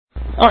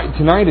Alright,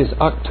 tonight is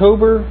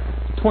October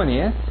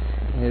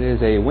 20th. It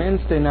is a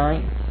Wednesday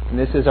night, and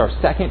this is our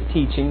second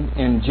teaching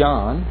in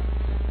John.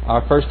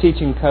 Our first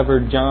teaching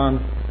covered John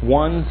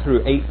 1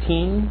 through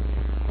 18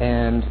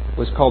 and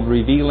was called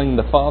Revealing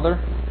the Father.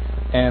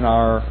 And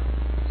our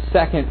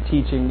second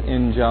teaching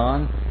in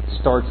John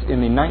starts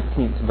in the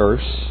 19th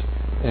verse,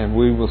 and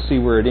we will see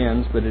where it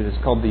ends, but it is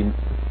called the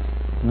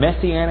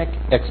Messianic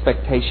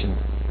Expectation.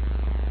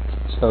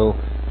 So,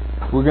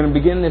 we're going to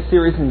begin this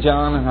series in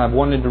John, and I've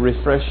wanted to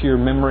refresh your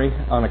memory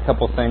on a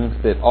couple things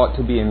that ought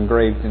to be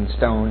engraved in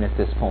stone at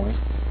this point.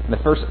 In the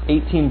first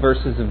 18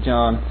 verses of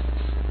John,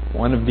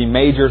 one of the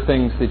major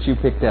things that you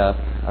picked up,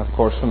 of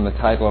course from the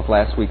title of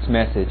last week's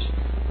message,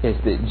 is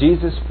that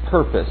Jesus'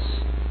 purpose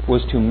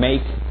was to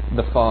make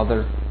the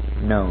Father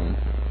known.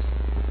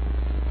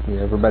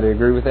 Everybody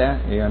agree with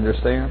that? You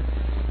understand?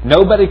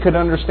 Nobody could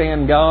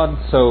understand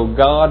God, so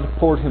God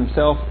poured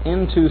Himself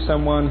into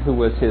someone who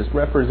was His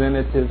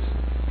representative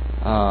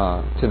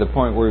to the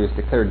point where He was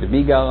declared to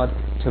be God,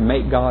 to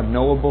make God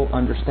knowable,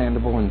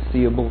 understandable, and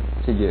seeable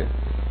to you.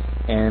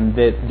 And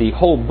that the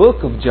whole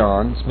book of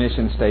John's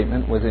mission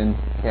statement was in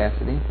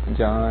Cassidy,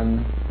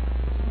 John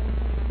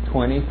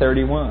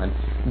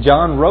 20:31.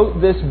 John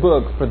wrote this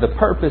book for the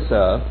purpose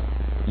of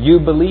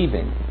you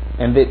believing,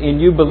 and that in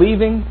you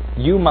believing,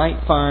 you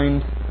might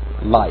find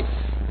life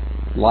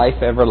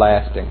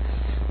everlasting.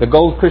 The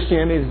goal of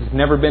Christianity has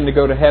never been to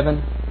go to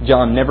heaven.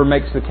 John never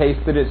makes the case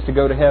that it's to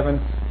go to heaven.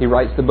 He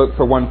writes the book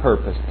for one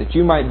purpose, that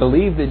you might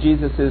believe that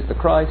Jesus is the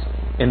Christ,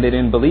 and that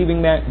in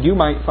believing that, you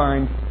might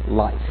find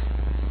life.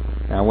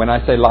 Now, when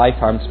I say life,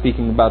 I'm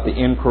speaking about the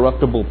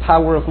incorruptible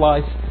power of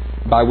life,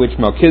 by which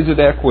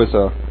Melchizedek was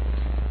a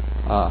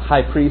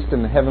high priest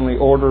in the heavenly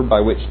order,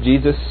 by which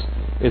Jesus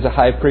is a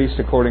high priest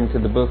according to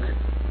the book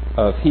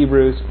of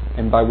Hebrews,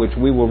 and by which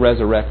we will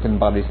resurrect in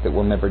bodies that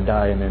will never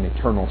die in an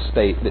eternal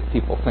state that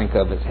people think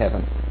of as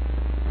heaven.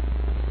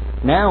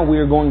 Now we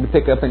are going to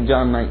pick up in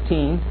John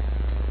 19.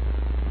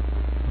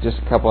 Just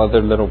a couple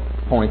other little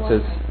points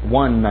as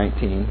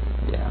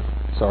 1:19. Yeah,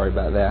 sorry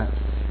about that.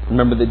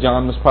 Remember that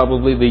John was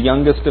probably the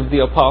youngest of the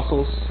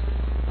apostles.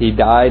 He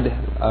died,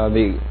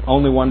 the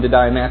only one to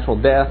die a natural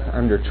death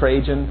under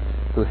Trajan,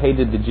 who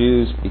hated the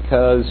Jews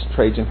because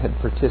Trajan had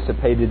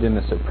participated in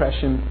the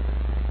suppression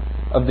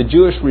of the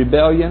Jewish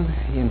rebellion.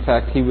 In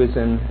fact, he was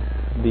in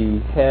the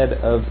head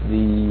of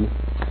the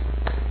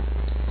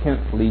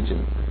 10th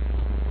Legion.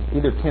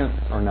 Either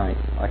 10th or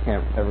 9th. I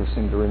can't ever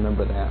seem to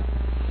remember that.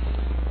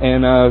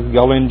 And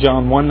y'all in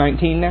John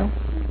 1:19 now?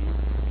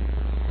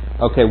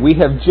 Okay, we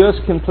have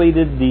just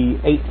completed the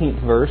 18th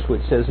verse,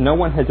 which says, no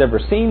one has ever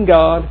seen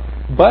God,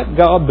 but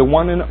God, the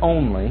one and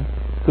only,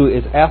 who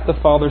is at the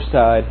Father's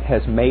side,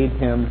 has made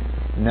Him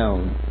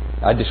known.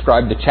 I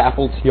described the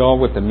chapel to y'all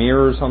with the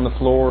mirrors on the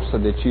floor so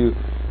that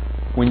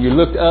when you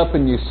looked up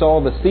and you saw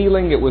the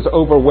ceiling, it was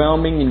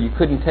overwhelming and you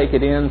couldn't take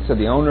it in. So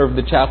the owner of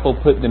the chapel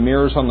put the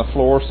mirrors on the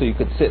floor so you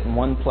could sit in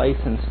one place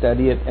and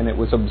study it, and it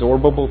was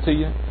absorbable to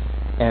you.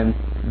 And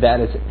that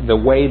is the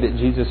way that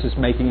Jesus is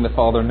making the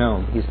Father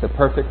known. He's the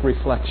perfect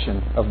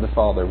reflection of the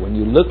Father. When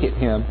you look at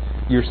Him,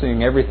 you're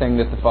seeing everything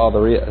that the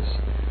Father is.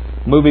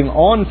 Moving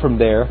on from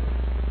there,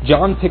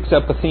 John picks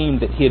up a theme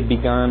that he had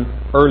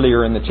begun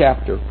earlier in the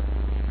chapter.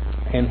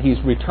 And he's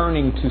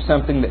returning to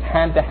something that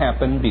had to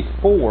happen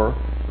before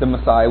the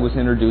Messiah was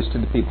introduced to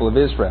the people of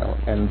Israel.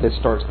 And this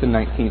starts the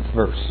 19th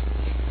verse.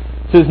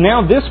 It says,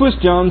 now this was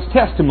John's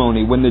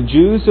testimony when the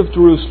Jews of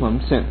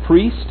Jerusalem sent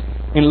priests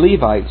and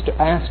Levites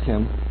to ask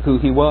him who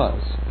he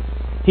was.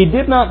 He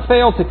did not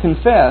fail to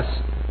confess,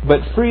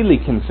 but freely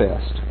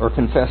confessed, or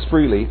confessed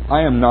freely,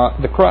 I am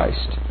not the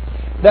Christ.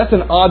 That's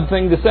an odd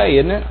thing to say,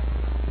 isn't it?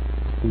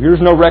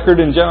 There's no record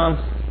in John.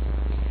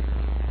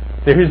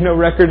 There is no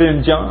record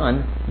in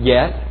John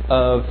yet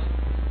of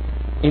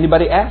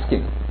anybody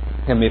asking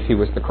him if he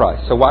was the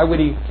Christ. So why would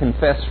he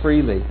confess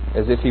freely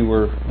as if he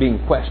were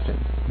being questioned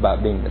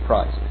about being the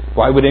Christ?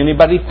 Why would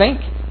anybody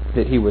think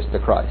that he was the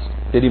Christ?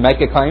 Did he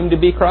make a claim to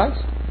be Christ?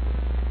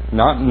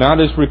 Not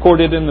as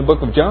recorded in the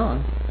book of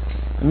John.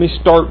 Let me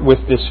start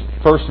with this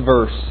first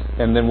verse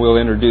and then we'll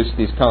introduce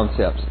these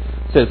concepts.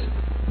 It says,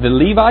 the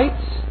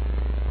Levites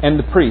and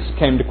the priests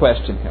came to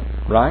question him,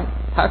 right?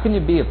 How can you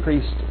be a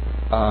priest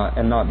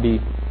and not be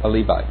a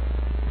Levite?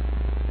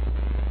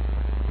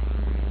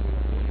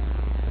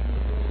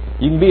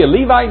 You can be a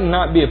Levite and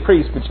not be a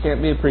priest, but you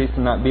can't be a priest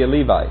and not be a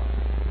Levite.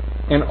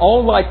 In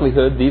all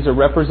likelihood, these are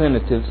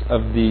representatives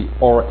of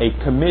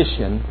a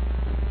commission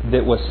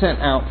that was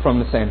sent out from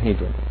the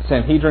Sanhedrin.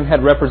 Sanhedrin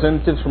had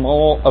representatives from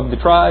all of the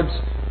tribes,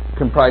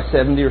 comprised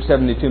 70 or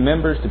 72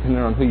 members,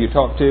 depending on who you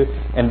talk to,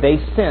 and they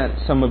sent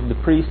some of the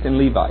priests and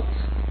Levites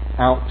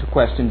out to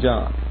question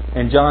John.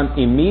 And John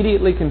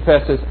immediately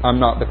confesses,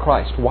 I'm not the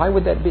Christ. Why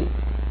would that be?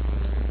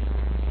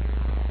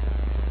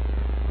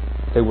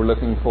 They were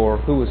looking for,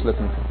 who was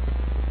looking for?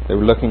 They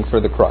were looking for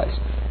the Christ.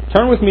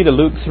 Turn with me to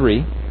Luke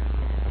 3.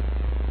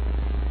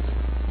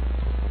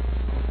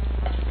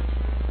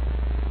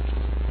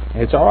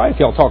 It's all right if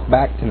y'all talk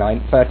back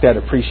tonight. In fact, I'd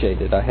appreciate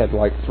it. I had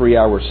like 3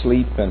 hours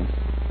sleep and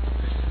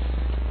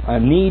I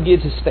need you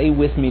to stay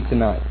with me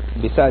tonight.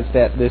 Besides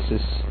that, this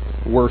is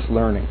worth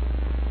learning.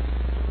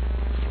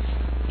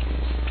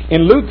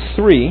 In Luke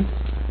 3,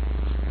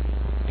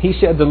 he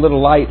sheds a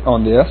little light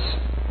on this,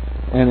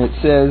 and it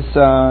says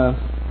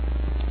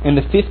in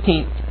the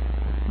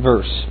 15th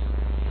verse,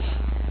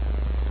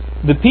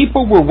 the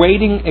people were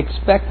waiting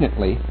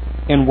expectantly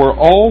and were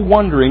all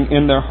wondering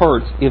in their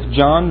hearts if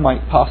John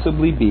might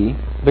possibly be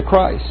the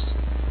Christ.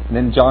 And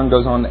then John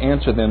goes on to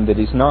answer them that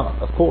he's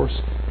not, of course.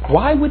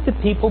 Why would the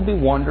people be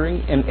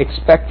wondering and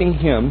expecting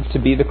him to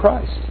be the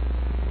Christ?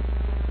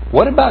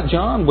 What about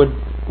John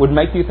would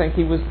make you think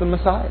he was the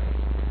Messiah?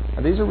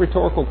 Now, these are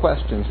rhetorical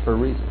questions for a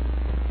reason.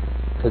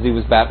 Because he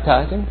was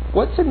baptizing?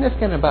 What's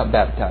significant about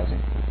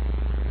baptizing?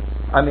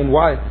 I mean,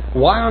 why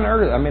on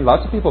earth? I mean,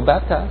 lots of people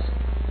baptized.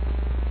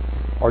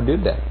 Or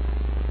did they?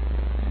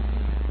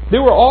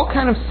 There were all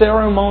kind of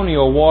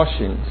ceremonial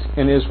washings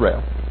in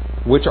Israel,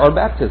 which are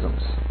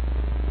baptisms.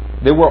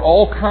 There were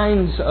all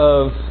kinds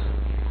of,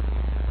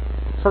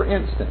 for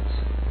instance,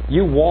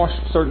 you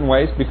washed certain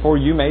ways before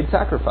you made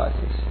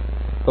sacrifices.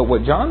 But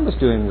what John was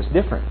doing was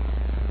different.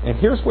 And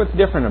here's what's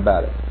different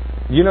about it.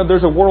 You know,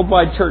 there's a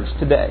worldwide church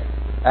today.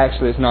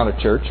 Actually, it's not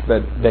a church,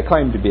 but they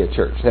claim to be a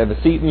church. They have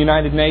a seat in the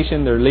United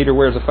Nations. Their leader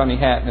wears a funny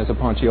hat and is a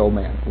paunchy old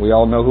man. We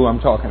all know who I'm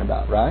talking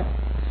about, right?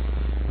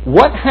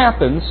 What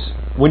happens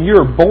when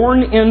you're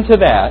born into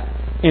that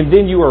and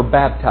then you are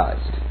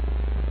baptized?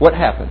 What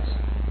happens?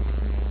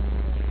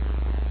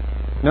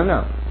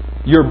 No.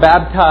 You're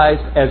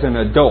baptized as an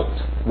adult.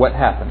 What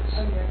happens?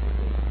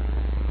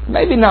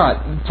 Maybe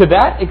not to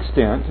that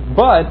extent,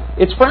 but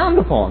it's frowned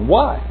upon.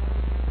 Why?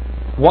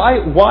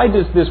 Why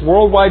does this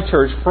worldwide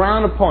church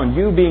frown upon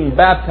you being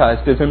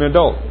baptized as an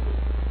adult?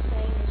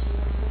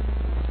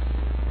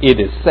 It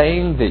is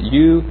saying that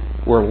you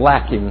were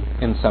lacking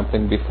in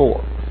something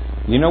before.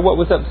 You know what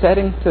was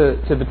upsetting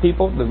to the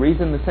people? The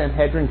reason the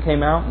Sanhedrin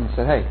came out and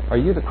said, hey, are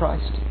you the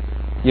Christ?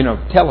 You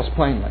know, tell us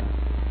plainly.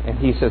 And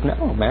he says,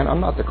 no, man,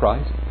 I'm not the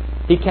Christ.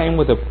 He came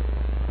with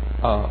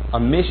a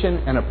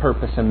mission and a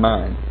purpose in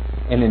mind.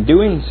 And in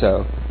doing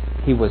so,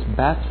 he was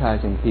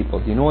baptizing people.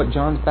 Do you know what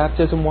John's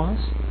baptism was?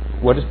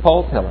 What does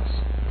Paul tell us?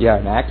 Yeah,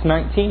 in Acts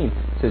 19,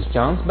 it says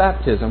John's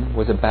baptism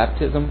was a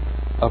baptism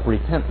of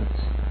repentance.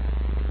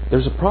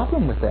 There's a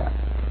problem with that.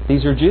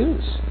 These are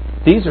Jews.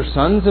 These are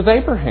sons of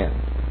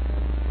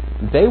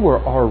Abraham. They were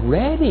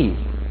already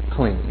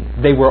clean.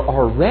 They were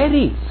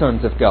already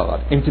sons of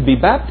God. And to be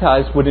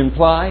baptized would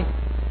imply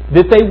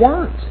that they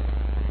weren't.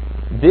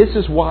 This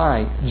is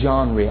why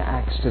John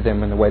reacts to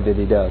them in the way that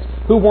he does.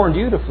 Who warned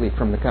you to flee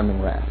from the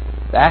coming wrath?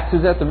 The axe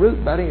is at the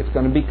root, buddy. It's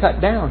going to be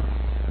cut down.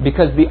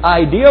 Because the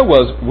idea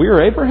was,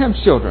 we're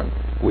Abraham's children.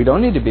 We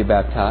don't need to be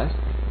baptized.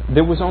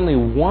 There was only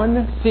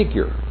one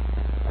figure.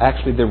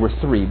 Actually, there were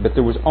three, but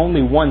there was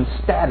only one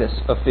status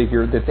of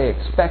figure that they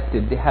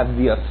expected to have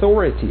the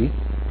authority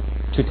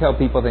to tell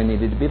people they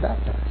needed to be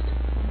baptized.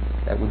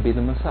 That would be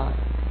the Messiah.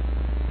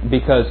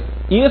 Because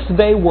if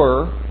they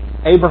were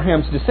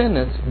Abraham's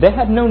descendants, they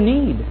had no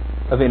need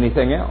of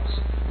anything else.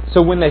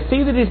 So when they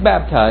see that he's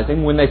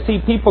baptizing, when they see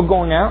people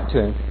going out to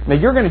him, now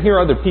you're going to hear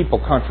other people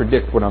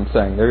contradict what I'm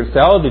saying. They're going to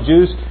say, oh, the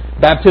Jews'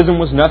 baptism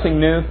was nothing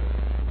new.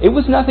 It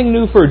was nothing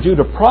new for a Jew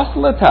to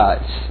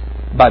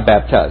proselytize by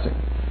baptizing.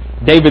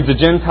 David's a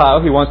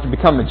Gentile, he wants to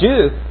become a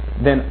Jew,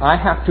 then I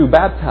have to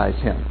baptize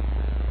him.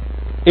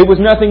 It was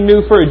nothing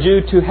new for a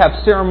Jew to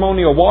have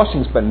ceremonial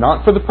washings, but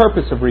not for the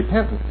purpose of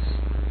repentance.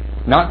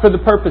 Not for the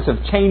purpose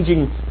of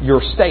changing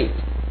your state.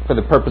 For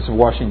the purpose of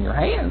washing your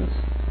hands.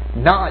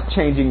 Not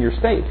changing your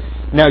state.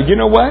 Now, you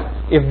know what?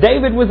 If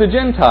David was a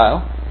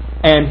Gentile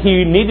and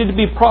he needed to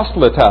be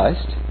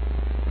proselytized,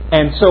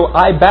 and so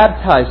I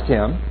baptized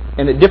him,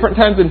 and at different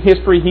times in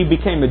history he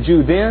became a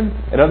Jew then,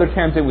 at other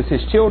times it was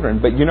his children.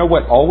 But you know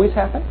what always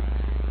happened?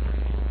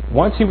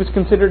 Once he was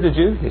considered a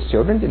Jew, his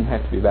children didn't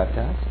have to be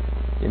baptized.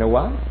 You know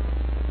why?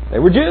 They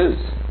were Jews.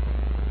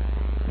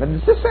 Now,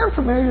 does this sound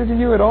familiar to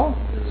you at all?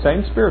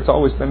 Same Spirit's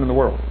always been in the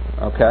world.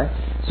 Okay?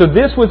 So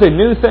this was a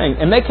new thing.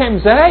 And they came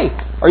and said, hey,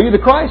 are you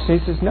the Christ? And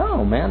he says,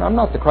 no, man, I'm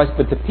not the Christ.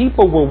 But the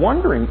people were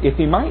wondering if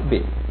he might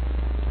be.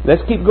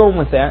 Let's keep going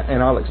with that,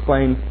 and I'll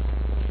explain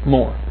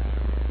more.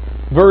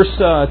 Verse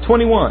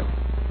 21.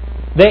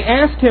 They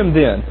asked him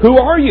then, who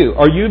are you?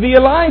 Are you the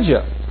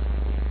Elijah?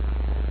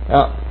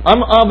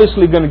 I'm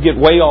obviously going to get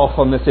way off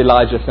on this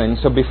Elijah thing,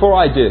 so before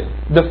I do,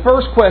 the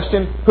first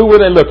question, who were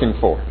they looking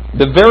for?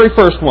 The very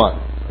first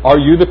one, are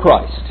you the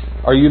Christ?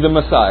 Are you the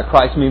Messiah?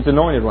 Christ means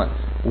anointed one.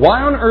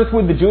 Why on earth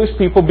would the Jewish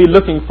people be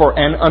looking for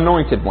an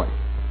anointed one?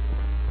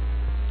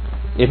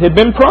 It had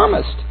been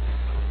promised.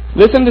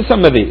 Listen to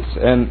some of these,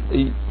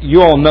 and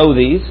you all know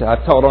these.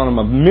 I've taught on them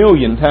a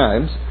million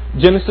times.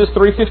 Genesis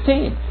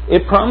 3:15.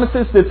 It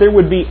promises that there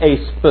would be a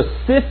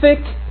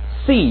specific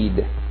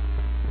seed.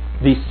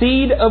 The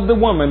seed of the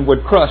woman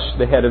would crush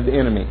the head of the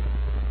enemy.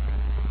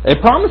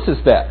 It promises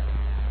that.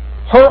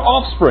 Her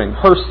offspring,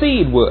 her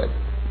seed would.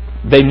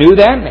 They knew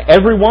that, and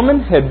every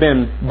woman had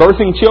been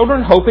birthing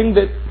children, hoping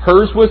that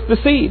hers was the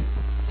seed.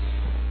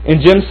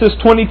 In Genesis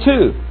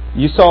 22,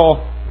 you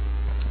saw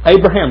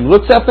Abraham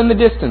looks up in the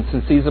distance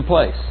and sees a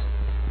place.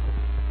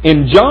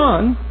 In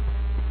John,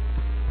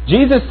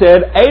 Jesus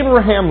said,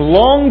 Abraham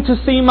longed to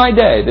see my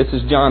day. This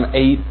is John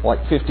 8,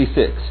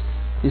 56.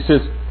 He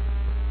says,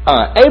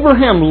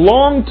 Abraham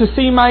longed to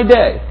see my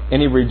day,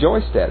 and he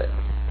rejoiced at it.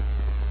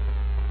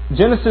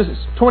 Genesis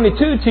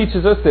 22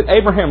 teaches us that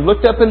Abraham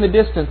looked up in the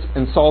distance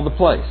and saw the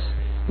place.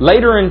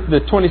 Later in the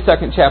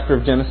 22nd chapter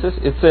of Genesis,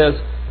 it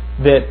says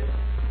that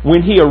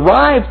when he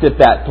arrived at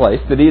that place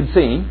that he had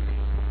seen,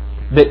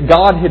 that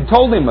God had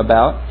told him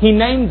about, he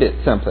named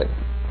it something.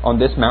 On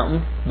this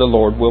mountain, the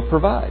Lord will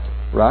provide.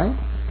 Right?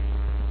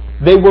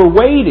 They were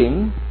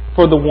waiting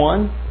for the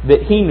one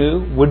that he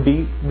knew would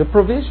be the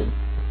provision,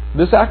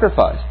 the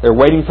sacrifice. They're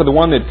waiting for the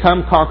one that had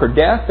come, conquer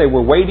death. They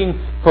were waiting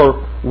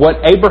for what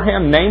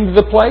Abraham named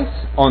the place.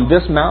 On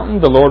this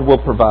mountain, the Lord will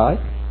provide.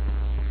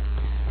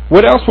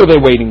 What else were they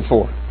waiting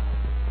for?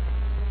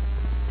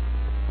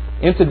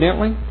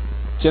 Incidentally,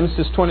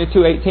 Genesis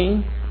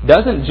 22:18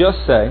 doesn't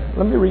just say,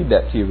 let me read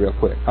that to you real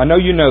quick. I know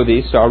you know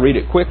these, so I'll read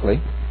it quickly.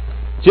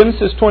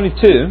 Genesis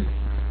 22,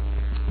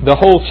 the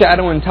whole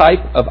shadow and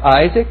type of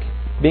Isaac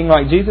being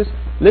like Jesus.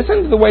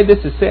 Listen to the way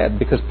this is said,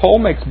 because Paul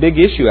makes big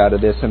issue out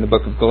of this in the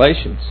book of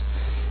Galatians.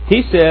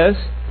 He says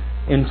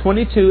in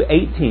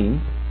 22:18,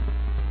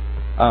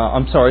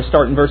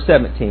 starting verse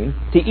 17,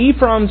 to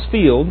Ephraim's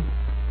field,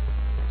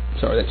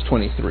 that's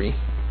 23,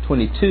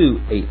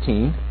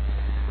 22:18,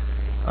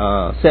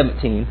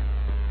 17,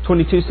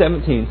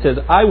 22:17 says,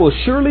 I will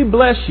surely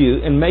bless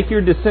you and make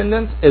your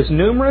descendants as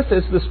numerous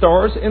as the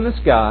stars in the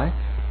sky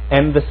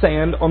and the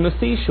sand on the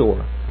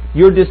seashore.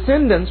 Your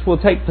descendants will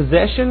take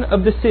possession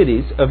of the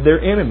cities of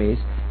their enemies,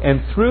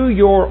 and through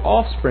your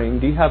offspring,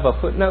 do you have a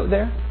footnote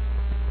there?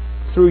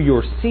 Through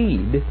your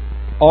seed,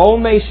 all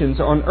nations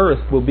on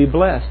earth will be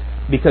blessed,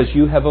 because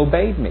you have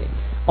obeyed me.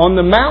 On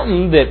the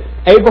mountain that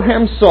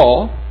Abraham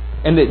saw,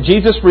 and that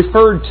Jesus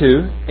referred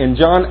to in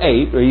John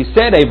 8, where he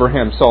said,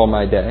 Abraham saw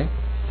my day,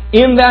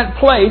 in that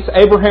place,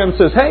 Abraham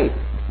says, hey,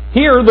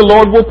 here the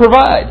Lord will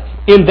provide.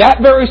 In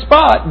that very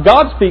spot,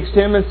 God speaks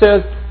to him and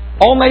says,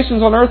 all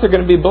nations on earth are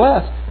going to be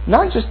blessed.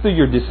 Not just through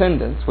your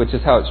descendants, which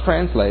is how it's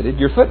translated.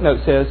 Your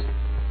footnote says,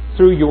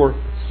 through your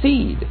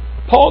seed.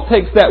 Paul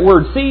takes that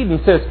word seed and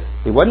says,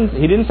 he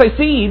didn't say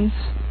seeds.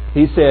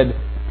 He said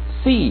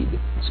seed,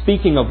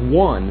 speaking of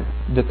one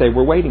that they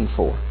were waiting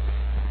for.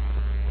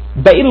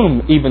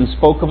 Balaam even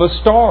spoke of a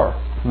star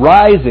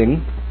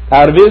rising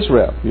out of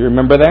Israel. You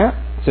remember that?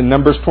 It's in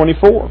Numbers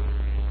 24.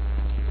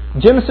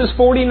 Genesis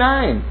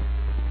 49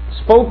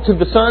 spoke to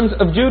the sons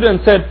of Judah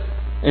and said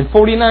in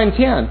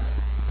 49:10,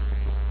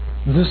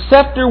 the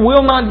scepter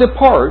will not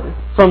depart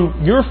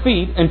from your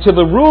feet until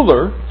the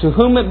ruler to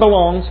whom it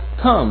belongs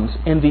comes,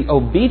 and the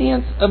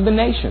obedience of the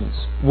nations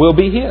will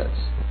be his.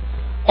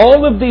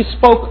 All of these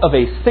spoke of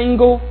a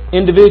single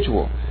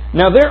individual.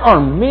 Now there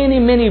are many,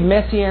 many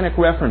Messianic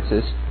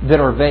references that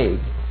are vague,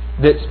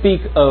 that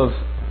speak of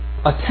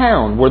a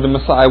town where the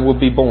Messiah will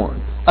be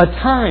born, a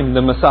time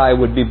the Messiah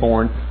would be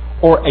born,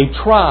 or a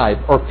tribe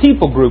or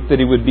people group that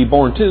he would be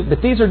born to,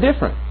 but these are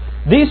different.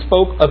 These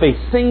spoke of a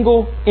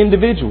single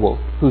individual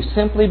who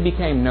simply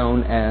became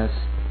known as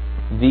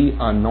the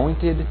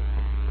Anointed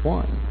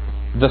One,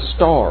 the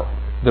star,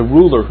 the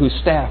ruler whose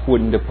staff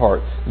wouldn't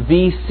depart,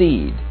 the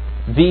seed,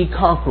 the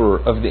conqueror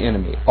of the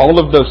enemy, all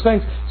of those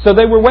things. So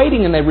they were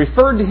waiting and they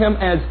referred to him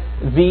as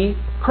the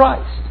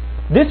Christ.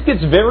 This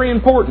gets very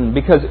important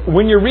because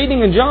when you're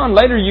reading in John,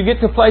 later you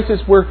get to places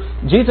where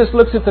Jesus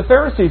looks at the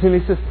Pharisees and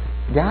he says,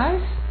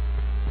 guys,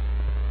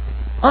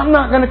 I'm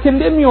not going to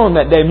condemn you on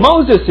that day.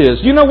 Moses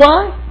is. You know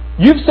why?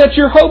 You've set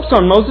your hopes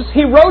on Moses.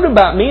 He wrote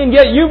about me, and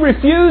yet you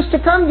refuse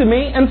to come to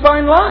me and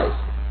find life.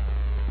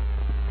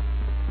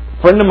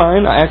 A friend of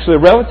mine, actually a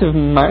relative of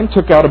mine,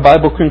 took out a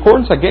Bible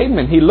concordance. I gave him,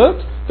 and he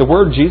looked. The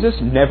word Jesus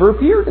never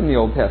appeared in the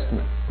Old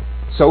Testament.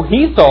 So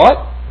he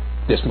thought,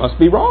 this must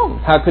be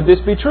wrong. How could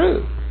this be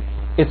true?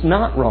 It's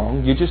not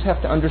wrong. You just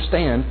have to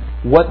understand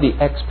what the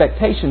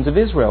expectations of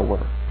Israel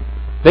were.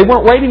 They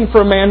weren't waiting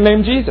for a man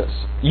named Jesus.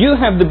 You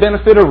have the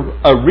benefit of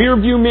a rear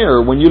view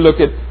mirror when you look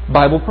at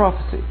Bible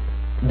prophecy.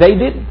 They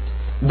didn't.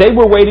 They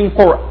were waiting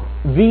for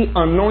the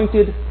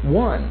Anointed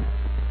One.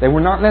 They were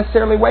not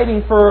necessarily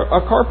waiting for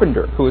a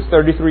carpenter who was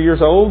 33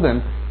 years old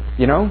and,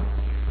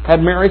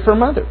 had Mary for a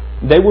mother.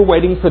 They were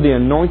waiting for the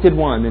Anointed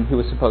One and who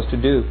was supposed to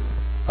do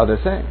other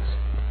things.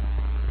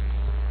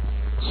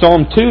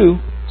 Psalm 2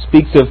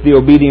 speaks of the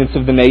obedience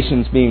of the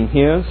nations being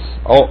his.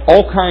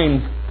 All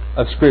kinds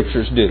of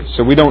scriptures do.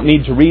 So we don't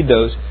need to read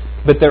those.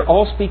 But they're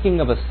all speaking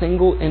of a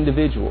single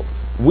individual.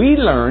 We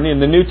learn in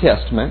the New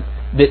Testament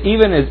that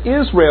even as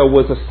Israel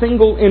was a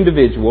single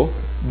individual,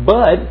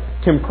 but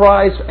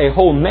comprised a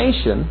whole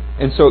nation,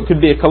 and so it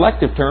could be a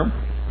collective term,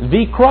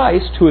 the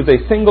Christ, who is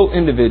a single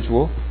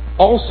individual,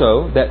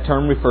 also that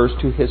term refers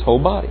to his whole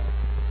body.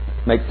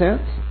 Make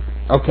sense?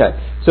 Okay.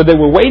 So they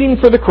were waiting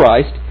for the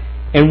Christ,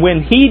 and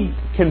when he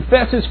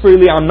confesses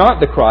freely, I'm not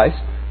the Christ,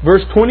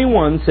 verse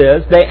 21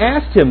 says, they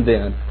asked him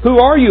then, who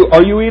are you?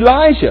 Are you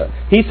Elijah?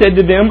 He said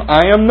to them,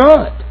 I am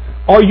not.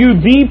 Are you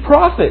the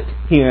prophet?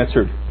 He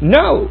answered,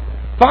 no.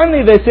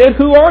 Finally they said,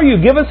 "Who are you?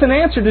 Give us an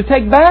answer to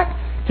take back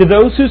to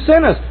those who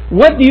sent us.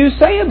 What do you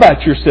say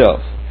about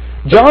yourself?"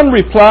 John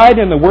replied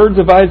in the words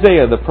of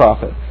Isaiah the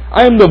prophet,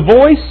 "I am the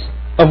voice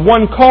of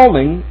one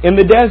calling in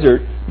the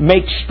desert,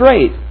 make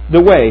straight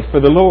the way for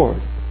the Lord."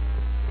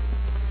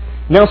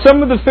 Now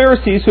some of the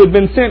Pharisees who had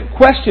been sent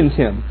questioned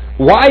him,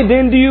 "Why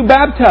then do you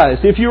baptize,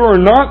 if you are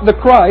not the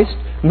Christ,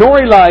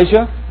 nor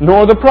Elijah,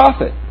 nor the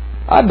prophet?"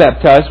 "I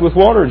baptize with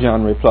water,"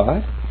 John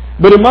replied,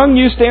 "but among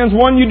you stands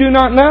one you do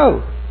not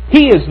know.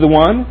 He is the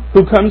one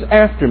who comes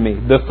after me,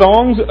 the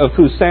thongs of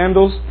whose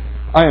sandals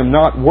I am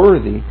not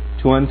worthy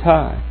to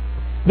untie."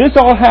 This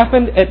all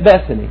happened at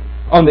Bethany,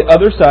 on the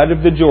other side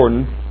of the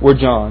Jordan, where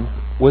John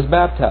was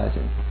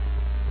baptizing.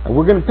 And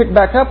we're going to pick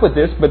back up with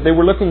this, but they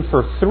were looking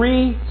for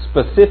 3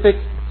 specific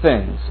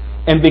things.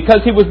 And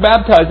because he was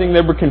baptizing,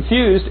 they were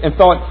confused and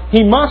thought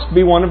he must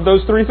be one of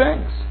those 3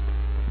 things.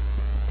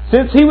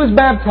 Since he was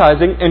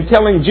baptizing and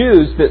telling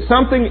Jews that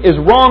something is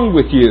wrong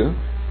with you,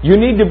 you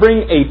need to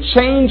bring a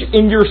change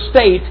in your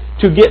state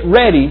to get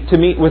ready to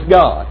meet with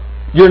God.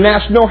 Your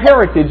national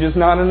heritage is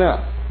not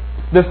enough.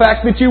 The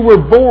fact that you were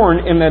born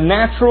in the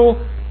natural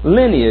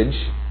lineage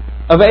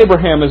of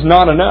Abraham is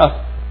not enough.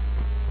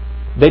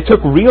 They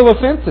took real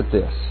offense at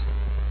this.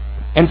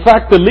 In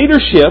fact, the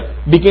leadership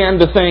began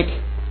to think,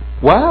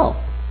 wow,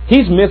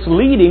 he's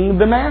misleading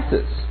the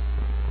masses.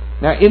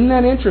 Now, isn't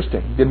that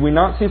interesting? Did we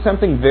not see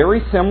something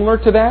very similar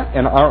to that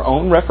in our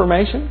own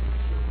Reformation?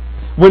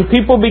 When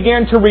people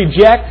began to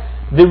reject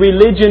the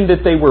religion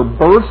that they were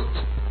birthed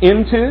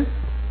into,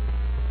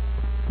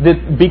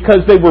 that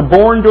because they were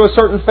born to a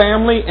certain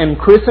family and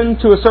christened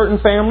to a certain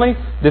family,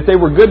 that they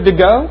were good to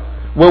go.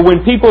 Well,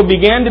 when people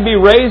began to be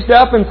raised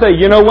up and say,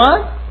 you know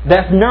what?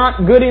 That's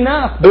not good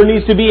enough. There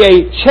needs to be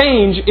a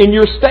change in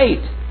your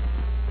state.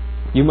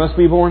 You must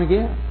be born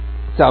again.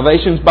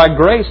 Salvation's by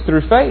grace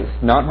through faith,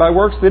 not by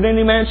works that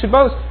any man should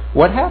boast.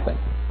 What happened?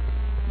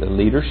 The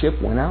leadership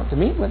went out to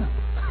meet with them.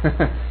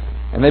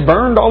 And they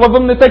burned all of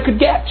them that they could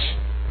catch.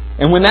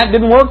 And when that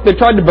didn't work, they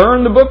tried to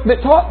burn the book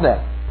that taught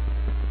that.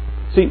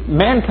 See,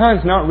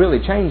 mankind's not really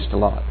changed a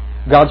lot.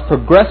 God's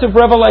progressive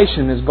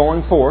revelation is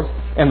going forth,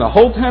 and the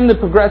whole time the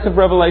progressive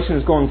revelation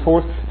is going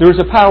forth, there is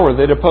a power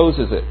that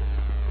opposes it.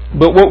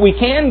 But what we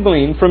can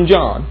glean from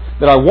John,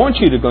 that I want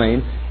you to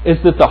glean, is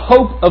that the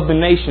hope of the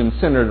nation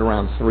centered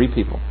around 3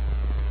 people.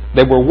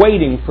 They were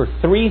waiting for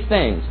 3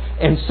 things.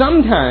 And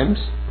sometimes,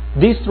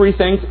 these 3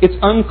 things, it's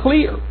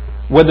unclear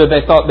whether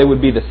they thought they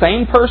would be the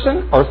same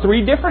person or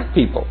 3 different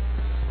people.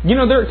 You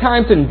know, there are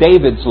times in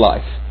David's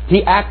life,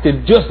 he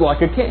acted just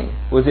like a king.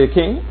 Was he a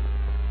king?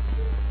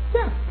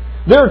 Yeah.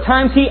 There are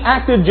times he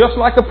acted just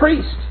like a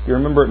priest. You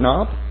remember at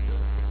Nob?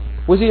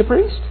 Was he a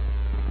priest?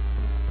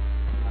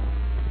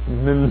 He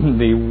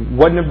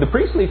wasn't of the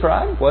priestly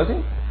tribe, was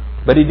he?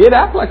 But he did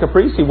act like a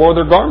priest. He wore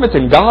their garments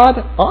and God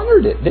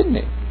honored it, didn't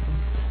he?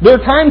 There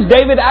are times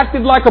David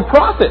acted like a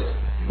prophet.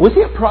 Was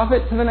he a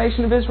prophet to the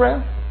nation of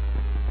Israel?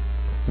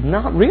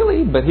 Not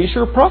really, but he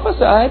sure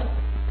prophesied.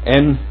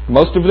 And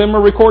most of them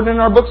are recorded in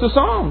our books of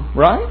Psalm,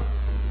 right?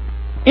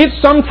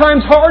 It's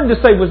sometimes hard to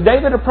say, was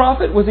David a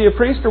prophet, was he a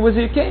priest, or was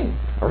he a king?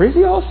 Or is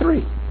he all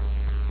 3?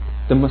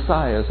 The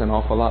Messiah is an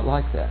awful lot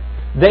like that.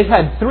 They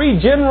had 3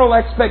 general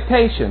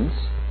expectations,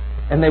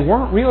 and they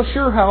weren't real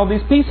sure how all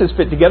these pieces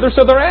fit together,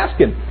 so they're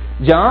asking,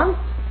 John,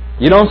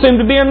 you don't seem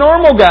to be a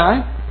normal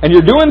guy, and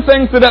you're doing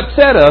things that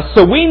upset us,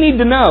 so we need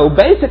to know,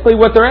 basically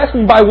what they're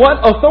asking, by what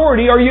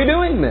authority are you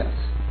doing this?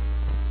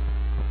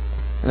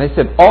 And they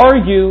said, are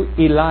you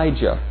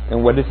Elijah?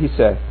 And what did he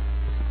say?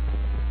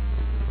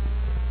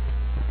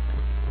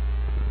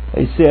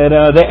 They said,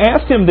 they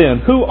asked him then,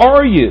 who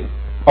are you?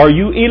 Are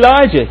you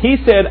Elijah? He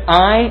said,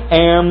 I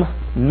am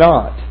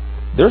not.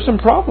 There's some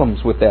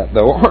problems with that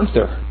though, aren't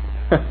there?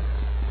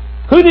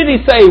 Who did he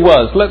say he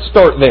was? Let's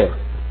start there.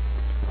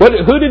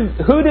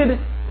 Who did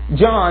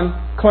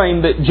John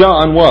claim that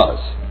John was?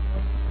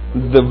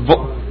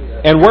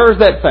 And where is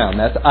that found?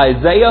 That's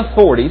Isaiah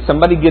 40.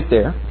 Somebody get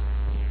there.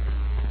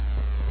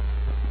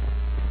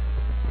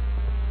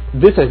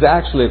 This is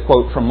actually a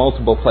quote from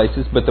multiple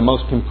places, but the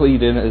most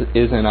complete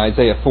is in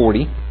Isaiah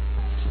 40.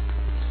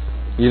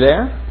 You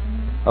there?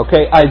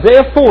 Okay,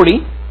 Isaiah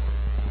 40,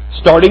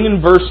 starting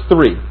in verse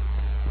 3.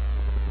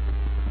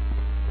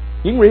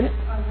 You can read it.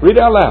 Read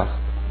it out loud.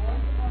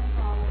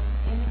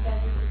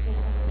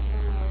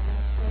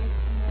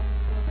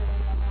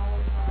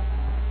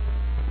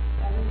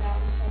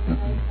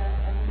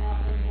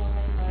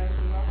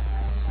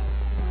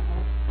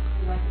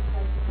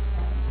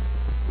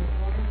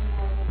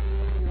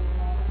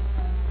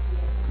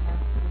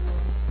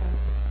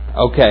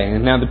 Okay,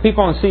 and now the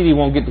people on CD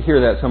won't get to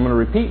hear that, so I'm going to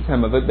repeat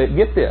some of it, but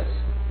get this.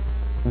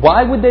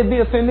 Why would they be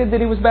offended that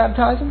he was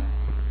baptizing?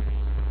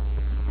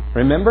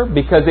 Remember?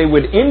 Because they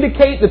would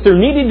indicate that there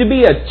needed to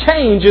be a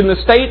change in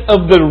the state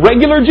of the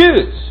regular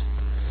Jews.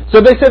 So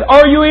they said,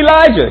 are you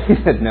Elijah? He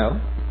said, no.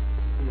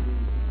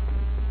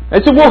 They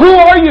said, well, who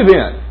are you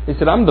then? He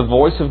said, I'm the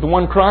voice of the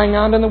one crying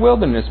out in the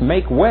wilderness,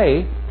 make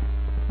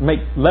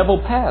level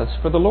paths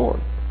for the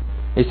Lord.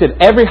 He said,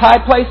 every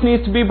high place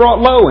needs to be brought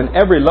low, and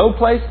every low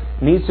place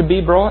needs to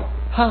be brought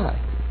high.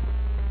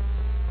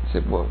 I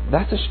said, well,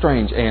 that's a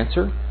strange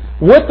answer.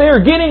 What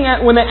they're getting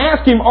at when they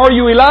ask him, are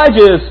you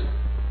Elijah, is,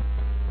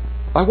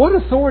 by what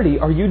authority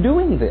are you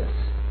doing this?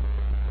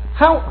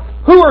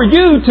 Who are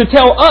you to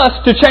tell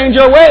us to change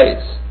our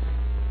ways?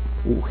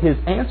 His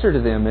answer to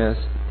them is,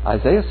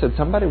 Isaiah said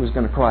somebody was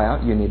going to cry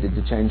out, you needed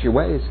to change your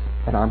ways,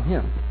 and I'm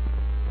him.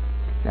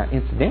 Now,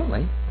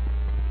 incidentally,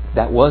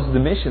 that was the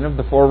mission of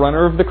the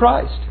forerunner of the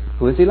Christ,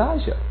 who is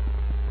Elijah.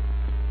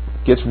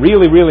 Gets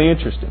really, really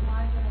interesting.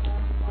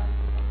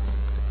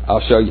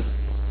 I'll show you.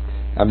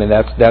 I mean,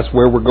 that's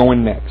where we're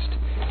going next.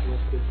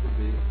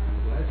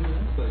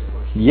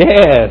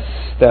 Yes,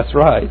 that's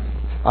right.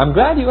 I'm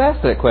glad you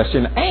asked that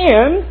question.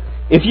 And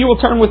if you will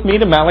turn with me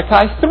to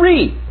Malachi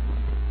 3.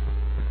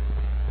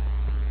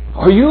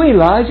 Are you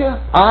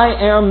Elijah? I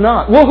am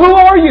not. Well, who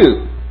are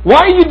you?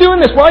 Why are you doing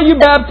this? Why are you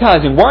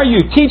baptizing? Why are you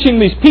teaching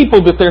these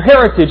people that their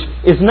heritage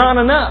is not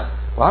enough?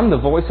 Well, I'm the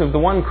voice of the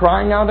one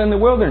crying out in the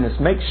wilderness,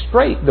 make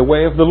straight the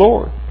way of the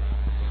Lord.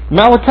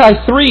 Malachi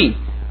 3,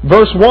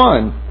 verse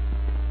 1.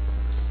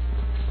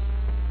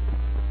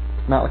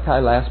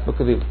 Malachi, last book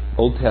of the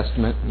Old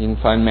Testament. You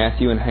can find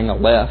Matthew and hang a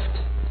left.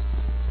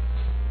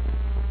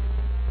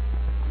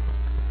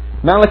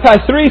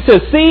 Malachi 3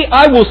 says, see,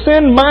 I will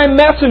send my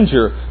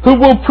messenger who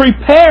will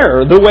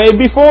prepare the way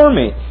before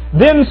me.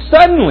 Then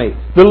suddenly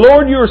the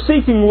Lord you are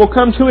seeking will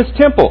come to His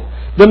temple.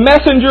 The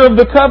messenger of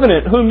the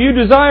covenant whom you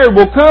desire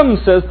will come,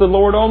 says the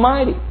Lord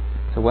Almighty.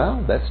 So,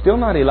 well, that's still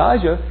not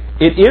Elijah.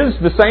 It is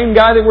the same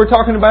guy that we're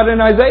talking about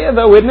in Isaiah,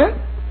 though, isn't it?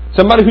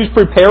 Somebody who's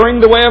preparing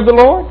the way of the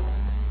Lord.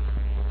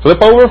 Flip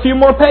over a few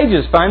more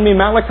pages. Find me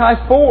Malachi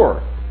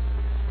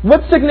 4.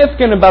 What's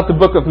significant about the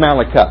book of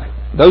Malachi?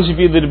 Those of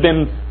you that have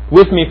been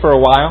with me for a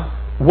while,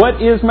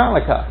 what is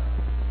Malachi?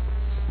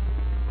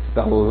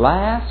 The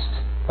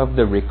last of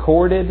the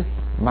recorded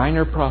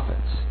minor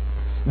prophets.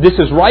 This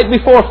is right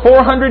before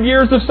 400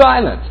 years of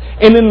silence.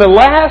 And in the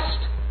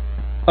last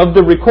of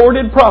the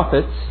recorded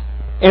prophets,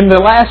 in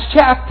the last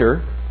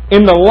chapter,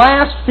 in the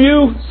last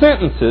few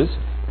sentences,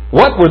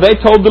 what were they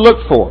told to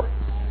look for?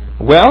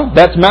 Well,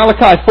 that's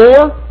Malachi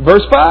 4,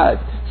 verse 5.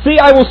 See,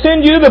 I will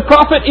send you the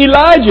prophet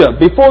Elijah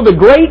before the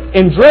great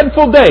and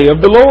dreadful day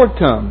of the Lord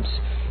comes.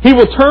 He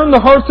will turn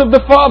the hearts of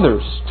the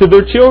fathers to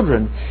their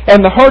children,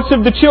 and the hearts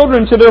of the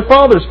children to their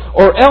fathers,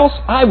 or else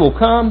I will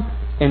come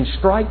and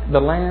strike the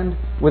land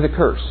with a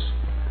curse.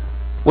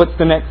 What's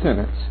the next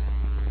sentence?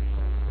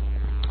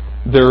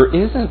 There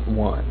isn't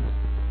one.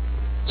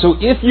 So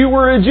if you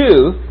were a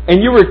Jew,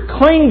 and you were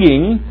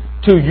clinging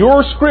to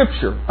your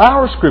Scripture,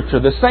 our Scripture,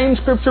 the same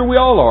Scripture we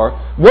all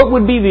are, what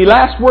would be the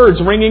last words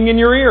ringing in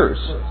your ears?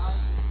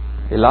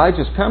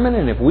 Elijah's coming,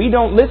 and if we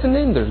don't listen to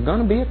him, there's going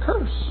to be a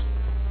curse.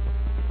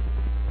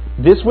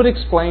 This would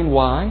explain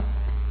why,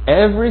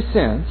 ever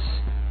since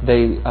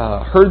they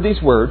heard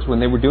these words, when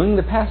they were doing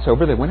the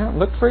Passover, they went out and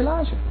looked for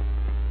Elijah.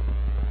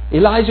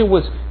 Elijah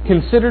was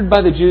considered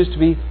by the Jews to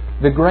be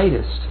the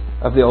greatest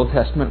of the Old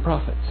Testament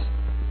prophets.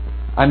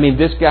 I mean,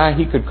 this guy,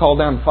 he could call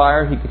down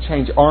fire, he could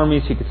change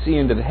armies, he could see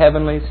into the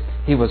heavenlies.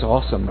 He was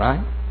awesome,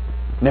 right?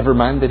 Never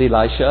mind that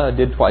Elisha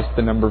did twice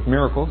the number of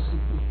miracles.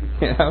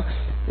 You know,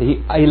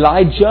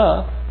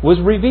 Elijah was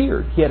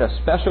revered. He had a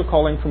special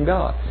calling from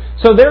God.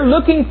 So they're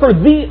looking for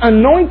the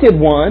anointed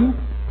one,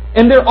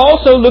 and they're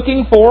also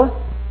looking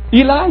for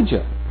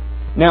Elijah.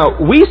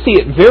 Now, we see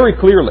it very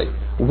clearly.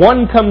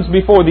 One comes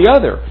before the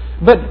other.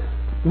 But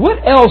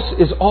what else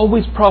is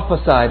always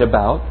prophesied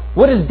about?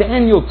 What does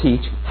Daniel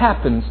teach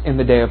happens in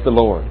the day of the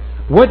Lord?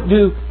 What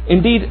do,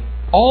 indeed,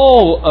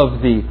 all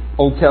of the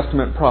Old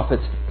Testament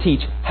prophets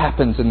teach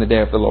happens in the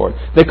day of the Lord?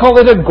 They call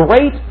it a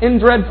great and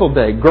dreadful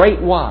day.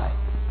 Great why?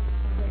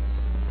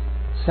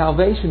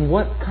 Salvation.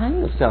 What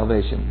kind of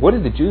salvation? What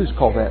did the Jews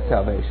call that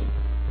salvation?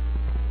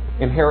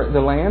 Inherit the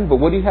land. But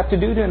what do you have to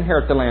do to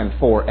inherit the land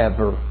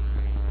forever?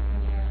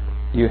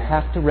 You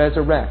have to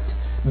resurrect.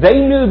 They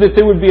knew that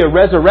there would be a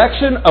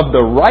resurrection of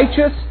the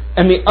righteous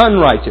and the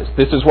unrighteous.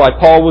 This is why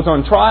Paul was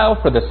on trial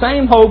for the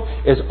same hope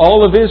as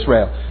all of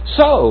Israel.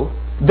 So,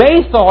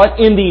 they thought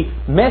in the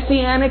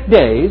Messianic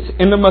days,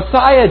 in the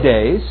Messiah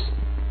days,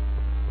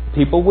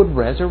 people would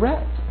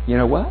resurrect. You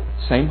know what?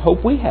 Same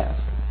hope we have.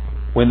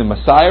 When the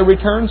Messiah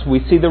returns, we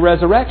see the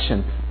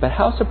resurrection. But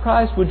how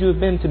surprised would you have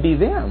been to be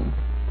them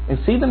and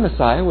see the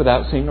Messiah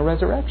without seeing a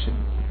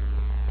resurrection?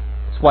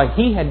 That's why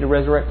He had to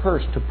resurrect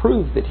first, to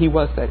prove that He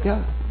was that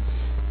God.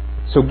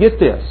 So get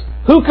this.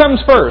 Who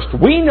comes first?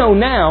 We know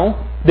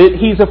now that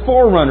He's a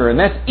forerunner, and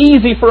that's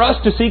easy for us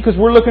to see because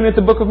we're looking at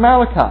the book of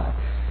Malachi.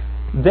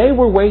 They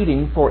were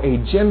waiting for a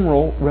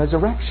general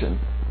resurrection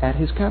at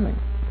His coming.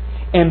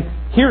 And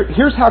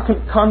here's how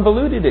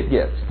convoluted it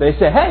gets. They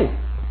say, hey,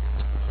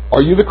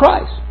 are you the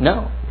Christ?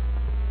 No.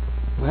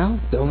 Well,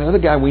 the only other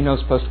guy we know is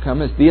supposed to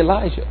come is the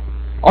Elijah.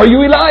 Are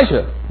you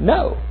Elijah?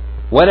 No.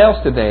 What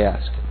else did they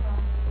ask?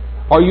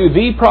 Are you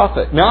the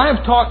prophet? Now, I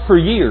have taught for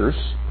years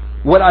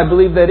what I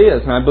believe that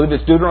is. And I believe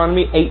it's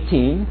Deuteronomy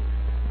 18.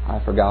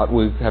 I forgot.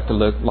 We have to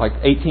look like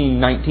 18,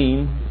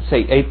 19,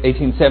 say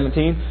 18,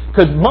 17.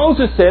 Because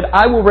Moses said,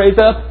 I will raise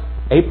up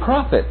a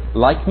prophet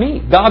like me.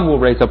 God will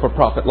raise up a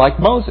prophet like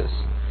Moses.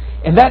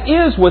 And that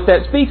is what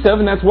that speaks of,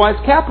 and that's why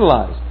it's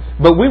capitalized.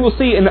 But we will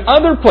see in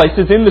other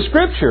places in the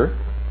Scripture,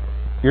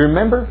 you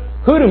remember?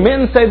 Who do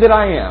men say that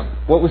I am?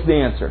 What was the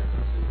answer?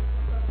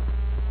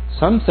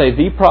 Some say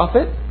the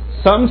prophet,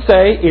 some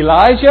say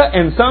Elijah,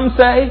 and some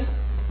say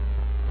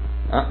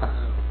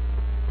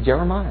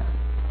Jeremiah,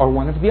 or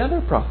one of the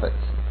other prophets.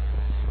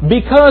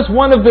 Because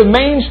one of the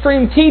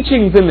mainstream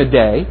teachings in the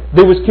day,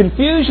 there was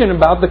confusion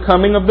about the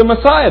coming of the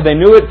Messiah. They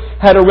knew it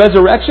had a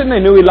resurrection, they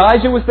knew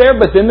Elijah was there,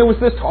 but then there was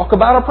this talk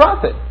about a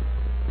prophet.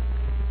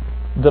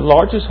 The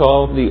largest of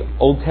all the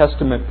Old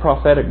Testament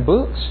prophetic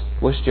books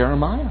was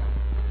Jeremiah.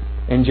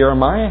 And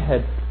Jeremiah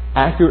had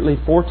accurately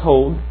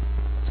foretold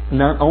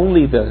not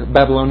only the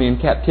Babylonian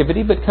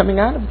captivity, but coming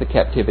out of the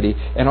captivity,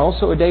 and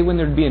also a day when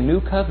there would be a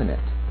new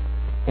covenant,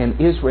 and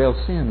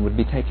Israel's sin would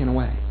be taken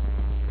away.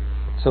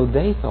 So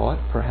they thought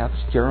perhaps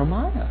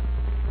Jeremiah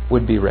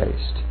would be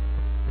raised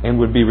and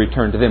would be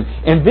returned to them.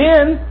 And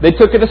then they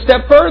took it a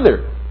step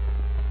further.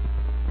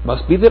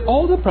 Must be that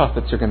all the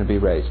prophets are going to be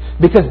raised,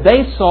 because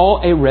they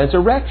saw a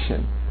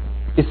resurrection.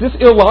 Is this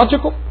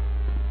illogical?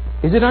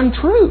 Is it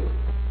untrue?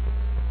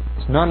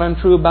 It's not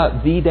untrue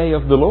about the day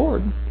of the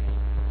Lord.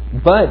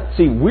 But,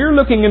 see, we're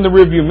looking in the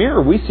rearview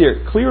mirror. We see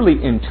it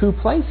clearly in two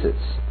places.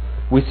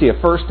 We see a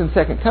first and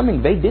second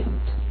coming. They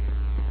didn't.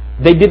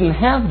 They didn't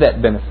have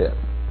that benefit.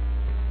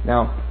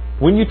 Now,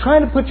 when you try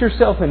to put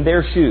yourself in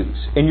their shoes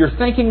and you're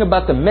thinking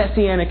about the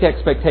Messianic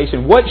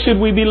expectation, what should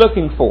we be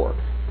looking for?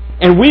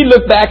 And we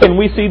look back and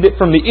we see that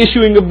from the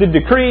issuing of the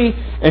decree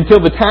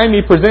until the time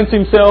He presents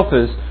Himself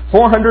is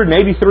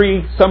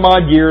 483 some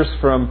odd years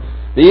from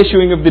the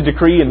issuing of the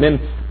decree, and then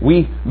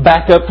we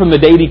back up from the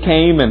date He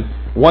came, and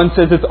one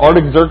says it's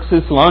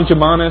Artaxerxes,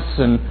 Longimanus,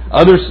 and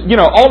others,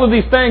 all of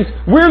these things.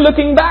 We're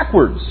looking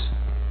backwards.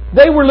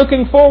 They were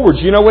looking forwards.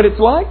 You know what it's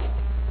like?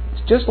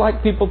 It's just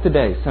like people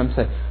today. Some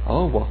say,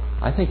 oh, well,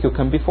 I think He'll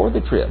come before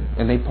the trib.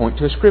 And they point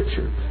to a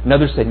scripture. And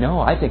others say, no,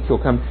 I think He'll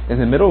come in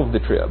the middle of the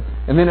trib.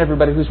 And then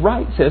everybody who's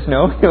right says,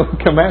 no, He'll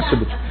come after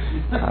the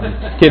trib.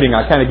 I'm kidding.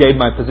 I kind of gave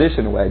my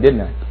position away,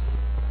 didn't I?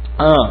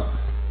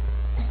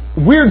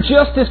 We're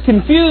just as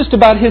confused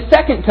about His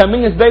second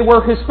coming as they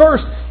were His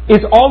first. Is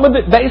all of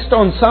it based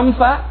on some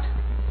fact?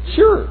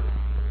 Sure.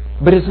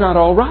 But it's not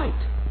all right.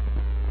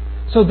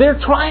 So they're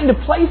trying to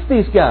place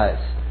these guys.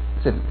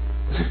 I said,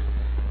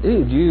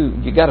 dude,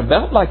 you got a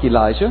belt like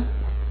Elijah.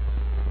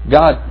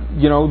 Got,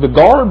 the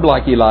garb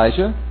like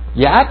Elijah.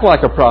 You act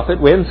like a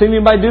prophet. We haven't seen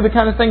anybody do the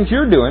kind of things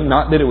you're doing.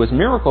 Not that it was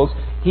miracles.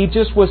 He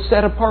just was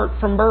set apart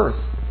from birth.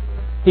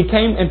 He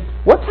came, and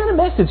what kind of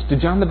message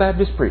did John the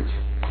Baptist preach?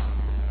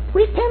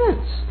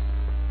 Repentance.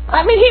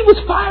 I mean, he was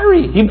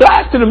fiery. He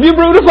blasted them, you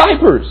brood of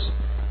vipers.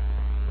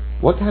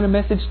 What kind of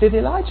message did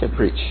Elijah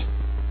preach?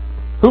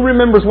 Who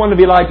remembers one of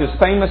Elijah's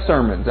famous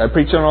sermons? I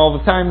preach on it all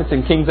the time. It's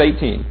in Kings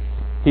 18.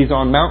 He's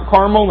on Mount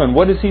Carmel, and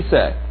what does he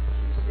say?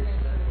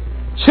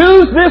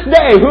 Choose this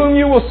day whom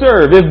you will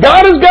serve. If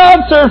God is God,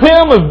 serve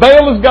Him. If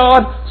Baal is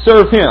God,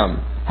 serve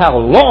Him. How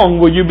long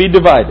will you be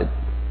divided?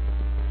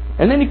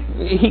 And then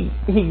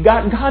he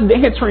got God to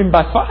answer him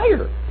by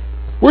fire.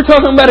 We're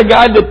talking about a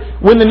guy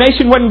that when the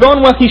nation wasn't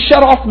going well, He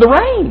shut off the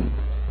rain.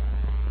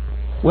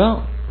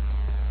 Well,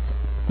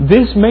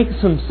 this makes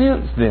some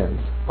sense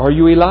then. Are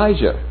you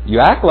Elijah? You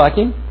act like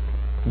him.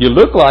 You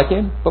look like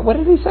him. But what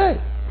did He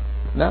say?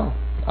 No,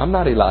 I'm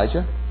not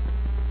Elijah.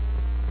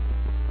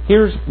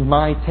 Here's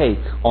my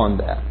take on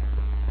that.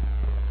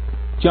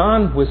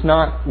 John was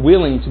not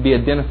willing to be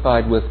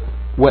identified with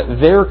what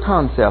their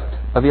concept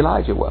of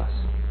Elijah was,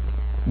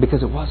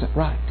 because it wasn't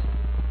right.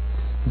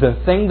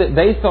 The thing that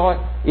they thought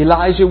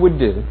Elijah would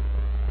do,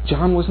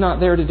 John was not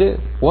there to do.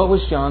 What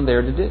was John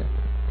there to do?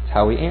 That's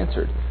how he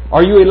answered.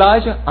 Are you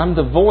Elijah? I'm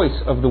the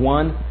voice of the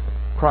one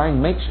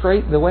crying, make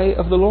straight the way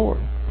of the Lord.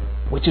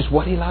 Which is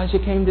what Elijah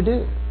came to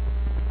do.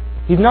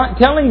 He's not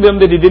telling them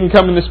that he didn't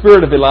come in the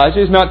spirit of Elijah.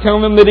 He's not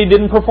telling them that he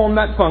didn't perform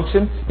that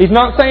function. He's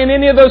not saying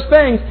any of those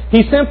things.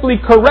 He simply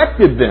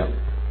corrected them.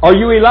 Are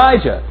you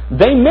Elijah?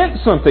 They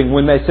meant something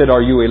when they said,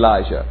 are you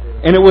Elijah?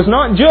 And it was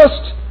not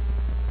just,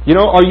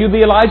 are you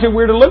the Elijah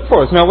we're to look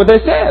for? It's not what they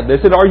said.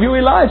 They said, are you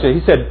Elijah?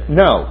 He said,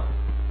 no.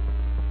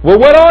 Well,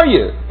 what are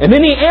you? And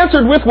then he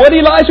answered with what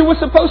Elijah was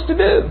supposed to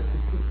do.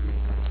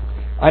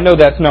 I know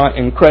that's not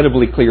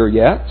incredibly clear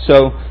yet.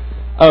 So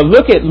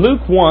look at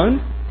Luke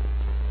 1.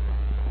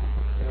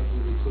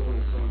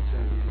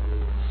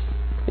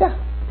 Yeah.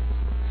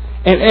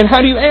 And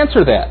how do you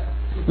answer that?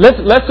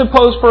 Let's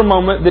suppose for a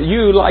moment that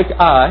you, like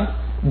I,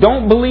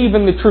 don't believe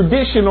in the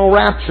traditional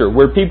rapture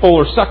where people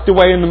are sucked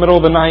away in the middle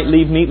of the night,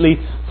 leave neatly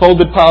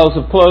folded piles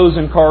of clothes,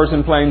 and cars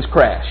and planes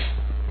crash.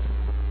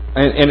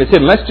 And it's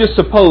hidden. Let's just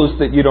suppose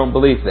that you don't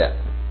believe that.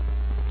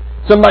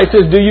 Somebody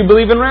says, do you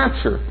believe in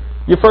rapture?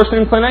 Your first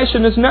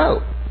inclination is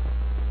no.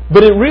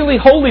 But it really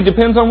wholly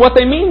depends on what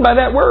they mean by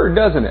that word,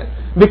 doesn't it?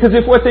 Because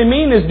if what they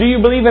mean is, do you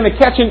believe in a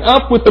catching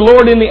up with the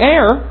Lord in the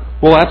air?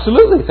 Well,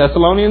 absolutely.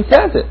 Thessalonians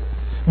says it.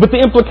 But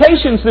the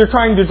implications they're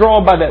trying to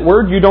draw by that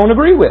word, you don't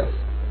agree with.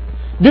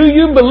 Do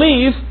you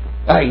believe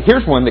Hey,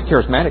 here's one that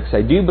charismatics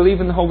say, do you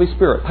believe in the Holy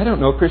Spirit? I don't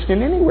know a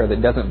Christian anywhere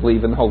that doesn't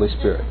believe in the Holy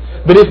Spirit.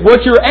 But if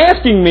what you're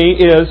asking me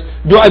is,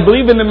 do I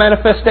believe in the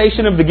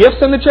manifestation of the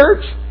gifts in the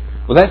church?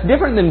 Well, that's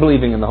different than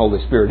believing in the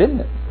Holy Spirit, isn't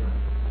it?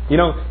 You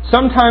know,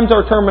 sometimes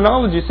our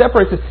terminology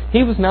separates us.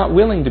 He was not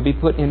willing to be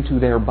put into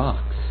their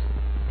box.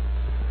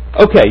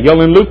 Okay,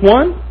 y'all in Luke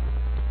 1?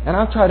 And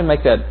I'll try to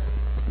make that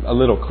a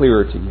little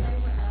clearer to you.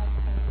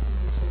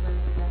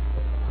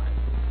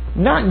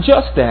 Not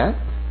just that,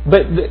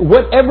 but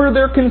whatever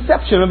their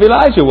conception of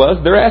Elijah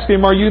was, they're asking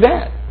him, are you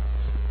that?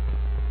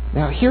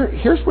 Now,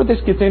 here's where this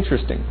gets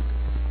interesting.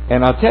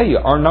 And I'll tell you,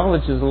 our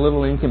knowledge is a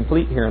little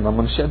incomplete here, and I'm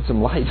going to shed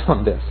some light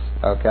on this.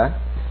 Okay?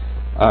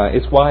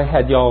 It's why I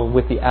had y'all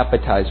with the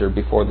appetizer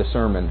before the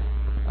sermon.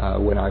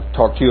 When I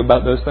talked to you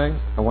about those things,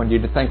 I wanted you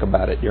to think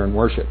about it during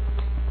worship.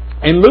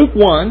 In Luke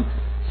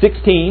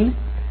 1:16,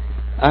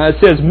 it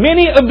says,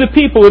 many of the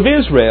people of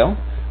Israel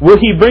will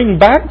he bring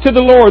back to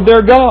the Lord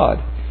their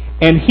God,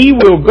 and he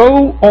will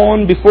go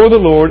on before the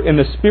Lord in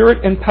the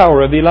spirit and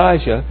power of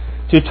Elijah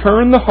to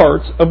turn the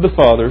hearts of the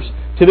fathers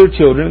to their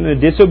children and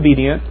the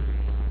disobedient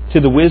to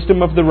the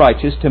wisdom of the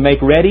righteous, to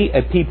make ready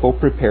a people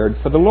prepared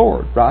for the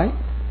Lord. Right?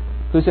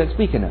 Who's that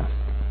speaking of?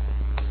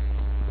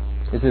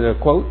 Is it a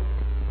quote?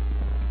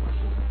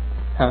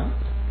 Huh?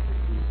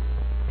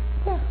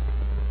 Yeah.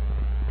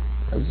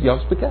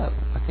 Y'all speak up.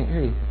 I can't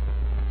hear you.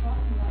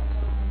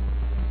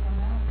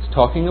 It's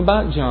talking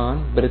about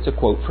John, but it's a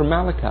quote from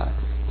Malachi.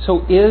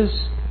 So is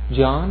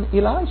John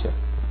Elijah?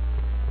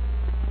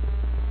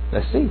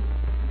 Let's see.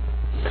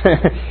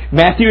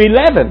 Matthew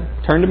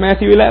 11. Turn to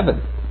Matthew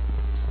 11.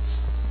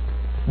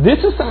 This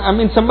is,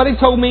 somebody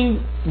told me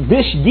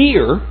this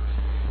year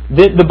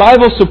that the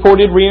Bible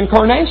supported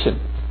reincarnation.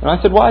 And I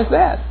said, why is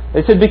that?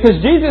 They said, because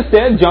Jesus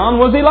said John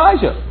was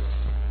Elijah.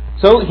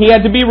 So he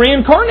had to be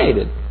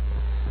reincarnated.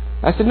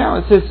 I said, no,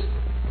 it says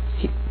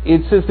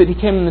that he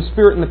came in the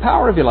spirit and the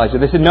power of Elijah.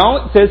 They said,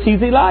 no, it says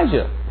he's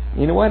Elijah.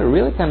 You know what? It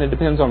really kind of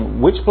depends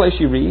on which place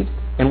you read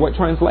and what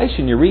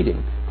translation you're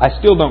reading. I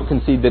still don't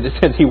concede that it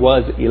says he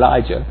was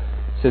Elijah.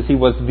 It says he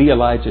was the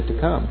Elijah to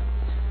come.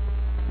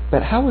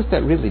 But how is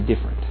that really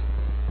different?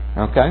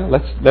 Okay,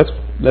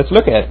 let's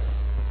look at it.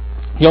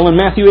 Y'all in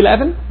Matthew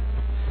 11? It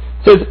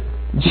says,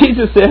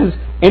 Jesus says,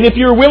 and if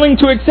you're willing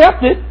to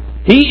accept it,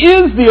 he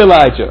is the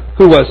Elijah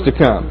who was to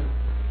come.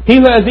 He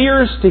who has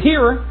ears to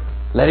hear,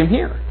 let him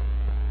hear.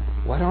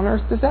 What on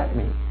earth does that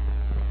mean?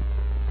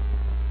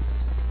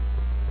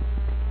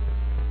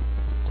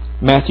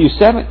 Matthew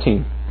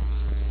 17,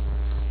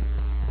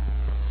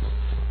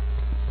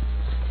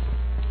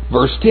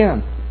 verse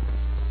 10.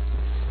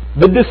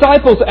 The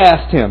disciples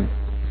asked him,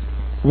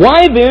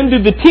 why then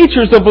do the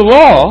teachers of the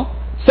law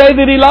say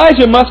that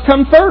Elijah must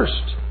come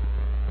first?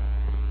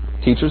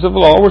 Teachers of the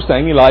law were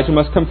saying Elijah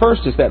must come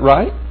first. Is that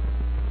right?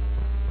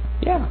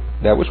 Yeah,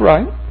 that was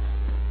right.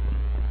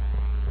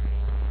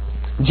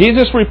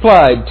 Jesus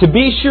replied, to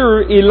be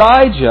sure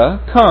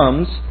Elijah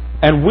comes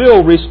and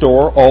will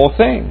restore all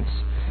things.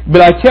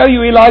 But I tell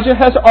you, Elijah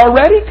has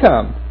already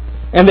come,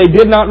 and they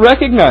did not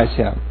recognize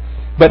him,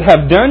 but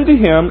have done to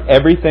him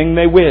everything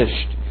they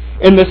wished.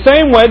 In the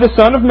same way, the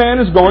Son of Man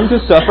is going to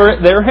suffer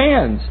at their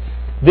hands.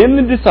 Then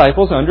the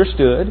disciples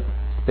understood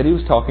that he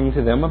was talking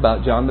to them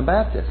about John the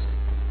Baptist.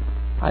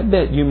 I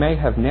bet you may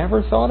have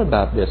never thought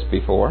about this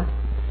before,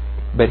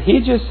 but he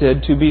just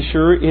said, to be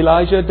sure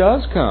Elijah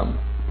does come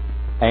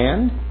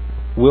and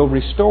will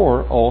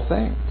restore all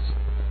things.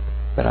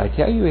 But I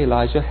tell you,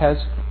 Elijah has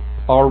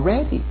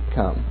already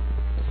come.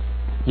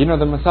 You know,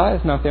 the Messiah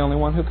is not the only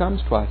one who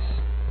comes twice.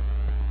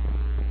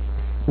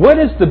 What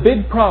is the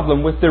big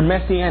problem with their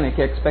Messianic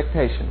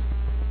expectation?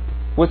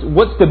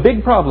 What's the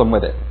big problem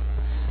with it?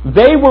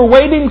 They were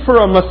waiting for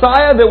a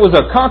Messiah that was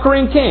a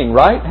conquering king,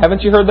 right?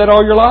 Haven't you heard that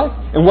all your life?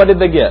 And what did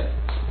they get?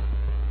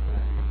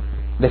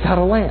 They got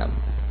a lamb.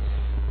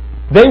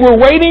 They were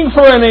waiting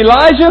for an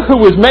Elijah who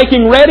was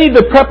making ready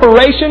the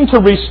preparation to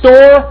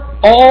restore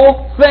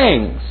all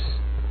things.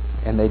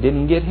 And they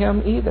didn't get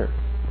him either.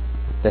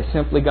 They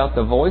simply got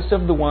the voice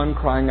of the one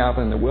crying out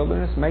in the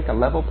wilderness, make a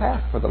level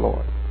path for the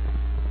Lord.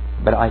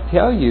 But I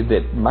tell you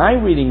that my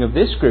reading of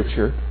this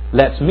scripture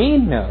lets me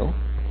know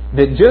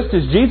that just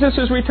as Jesus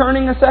is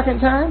returning a second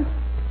time,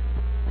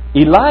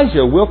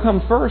 Elijah will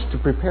come first to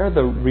prepare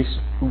the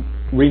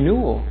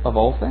renewal of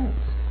all things.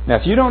 Now,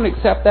 if you don't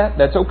accept that,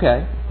 that's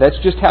okay. That's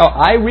just how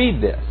I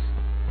read this.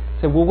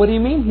 I said, well, what do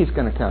you mean he's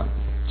going to come?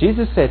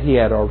 Jesus said he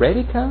had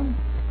already come,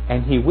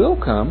 and he will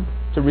come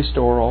to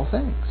restore all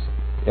things.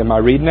 Am I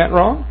reading that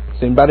wrong?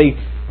 Does anybody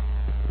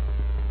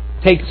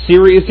take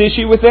serious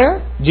issue with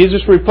that?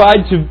 Jesus replied,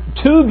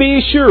 to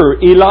be sure,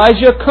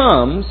 Elijah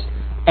comes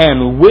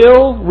and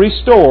will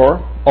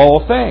restore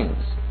all things.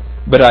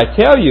 But I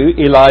tell you,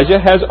 Elijah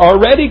has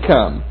already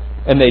come,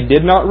 and they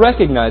did not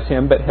recognize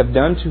him, but have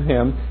done to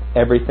him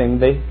everything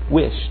they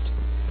wished.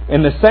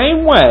 In the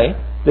same way,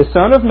 the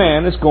Son of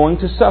Man is going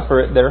to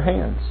suffer at their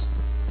hands.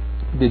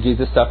 Did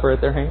Jesus suffer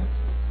at their hands?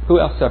 Who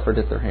else suffered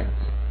at their hands?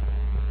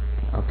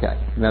 Okay,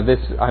 now this,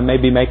 I may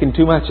be making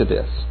too much of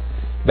this.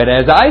 But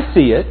as I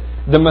see it,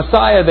 the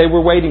Messiah they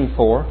were waiting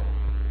for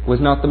was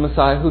not the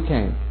Messiah who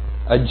came.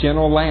 A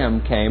gentle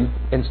lamb came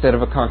instead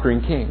of a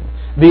conquering king.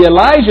 The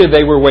Elijah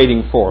they were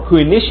waiting for, who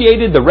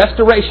initiated the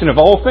restoration of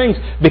all things,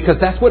 because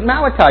that's what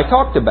Malachi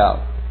talked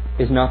about,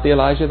 is not the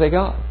Elijah they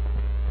got.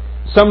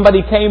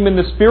 Somebody came in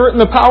the spirit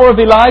and the power of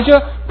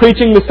Elijah,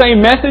 preaching the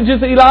same message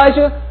as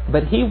Elijah,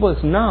 but he was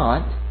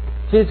not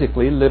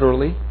physically,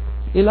 literally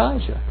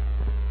Elijah.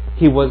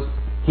 He was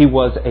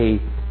a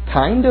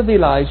kind of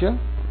Elijah,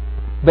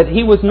 but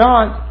he was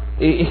not.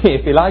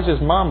 If Elijah's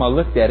mama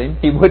looked at him,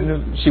 she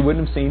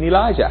wouldn't have seen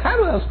Elijah.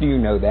 How else do you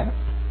know that?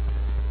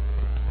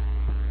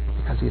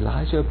 Because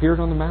Elijah appeared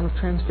on the Mount of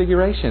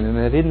Transfiguration, and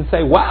they didn't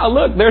say, "Wow,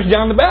 look, there's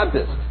John the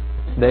Baptist."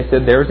 They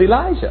said, "There's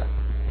Elijah."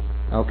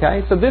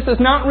 Okay, so this is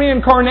not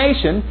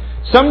reincarnation.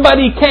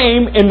 Somebody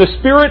came in the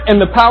spirit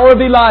and the power of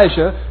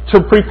Elijah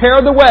to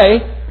prepare the way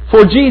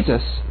for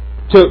Jesus,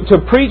 to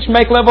preach,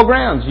 make level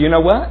grounds. You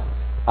know what?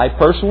 I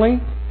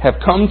personally have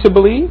come to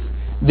believe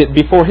that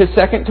before His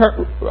second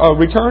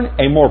return,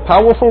 a more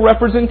powerful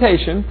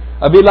representation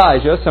of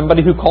Elijah,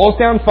 somebody who calls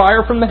down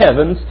fire from the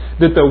heavens,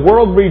 that the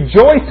world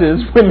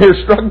rejoices when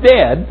they're struck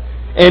dead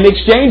and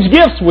exchange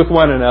gifts with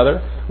one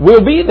another,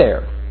 will be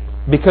there.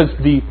 Because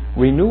the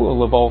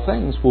renewal of all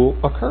things will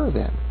occur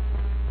then.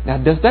 Now,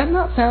 does that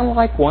not sound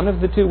like one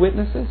of the two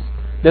witnesses?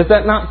 Does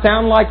that not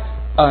sound like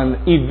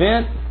an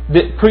event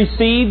that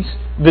precedes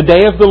the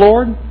day of the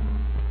Lord?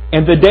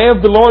 And the day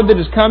of the Lord that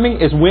is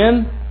coming is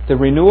when the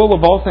renewal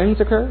of all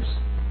things occurs?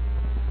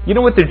 You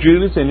know what the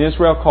Jews in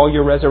Israel call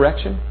your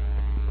resurrection?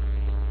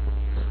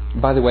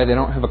 By the way, they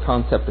don't have a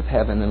concept of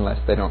heaven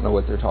unless they don't know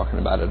what they're talking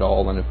about at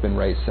all and have been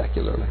raised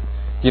secularly.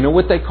 You know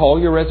what they call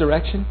your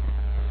resurrection?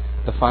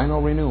 The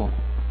final renewal.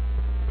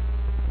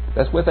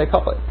 That's what they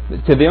call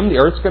it. To them, the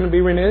earth's going to be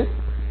renewed,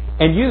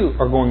 and you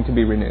are going to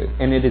be renewed.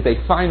 And it is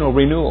a final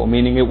renewal,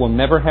 meaning it will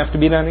never have to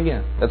be done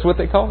again. That's what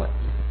they call it.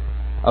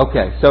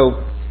 Okay,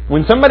 so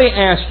when somebody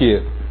asks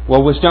you,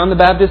 well, was John the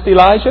Baptist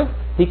Elijah?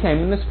 He came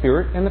in the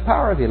spirit and the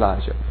power of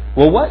Elijah.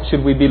 Well, what?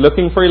 Should we be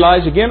looking for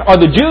Elijah again? Are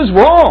the Jews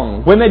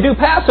wrong when they do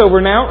Passover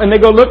now and they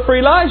go look for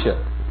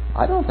Elijah?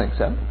 I don't think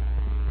so.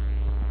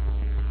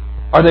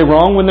 Are they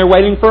wrong when they're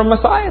waiting for a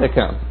Messiah to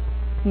come?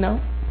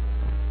 No.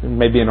 There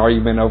may be an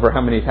argument over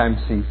how many times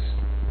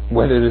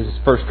whether it is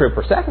his first trip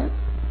or second.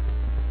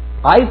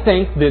 I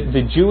think that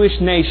the Jewish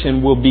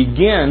nation will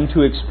begin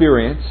to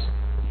experience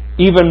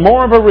even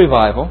more of a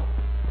revival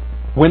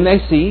when they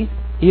see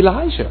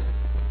Elijah.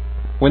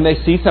 When they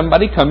see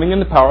somebody coming in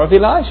the power of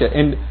Elijah.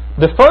 And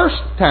the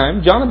first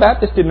time, John the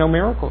Baptist did no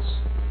miracles.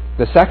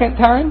 The second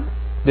time,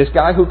 this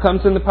guy who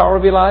comes in the power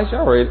of Elijah,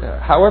 or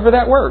however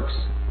that works,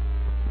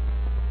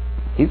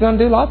 he's going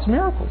to do lots of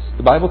miracles.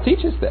 The Bible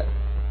teaches that.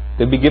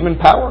 They'll be given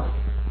power.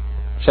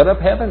 Shut up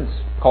heavens.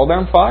 Call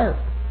down fire.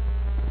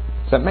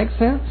 Does that make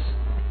sense?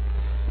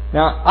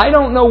 Now, I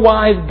don't know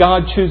why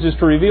God chooses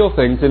to reveal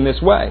things in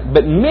this way.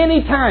 But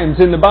many times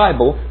in the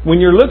Bible, when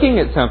you're looking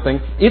at something,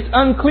 it's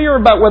unclear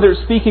about whether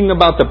it's speaking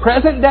about the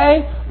present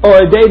day or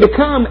a day to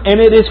come.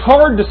 And it is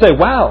hard to say,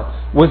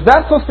 wow, was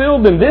that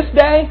fulfilled in this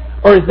day?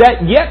 Or is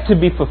that yet to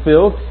be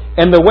fulfilled?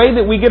 And the way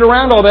that we get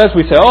around all that is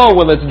we say, oh,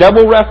 well, it's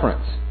double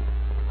reference.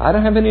 I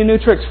don't have any new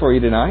tricks for you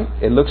tonight.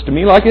 It looks to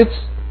me like it's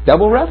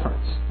double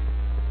reference.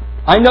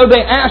 I know they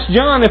asked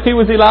John if he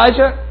was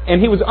Elijah, and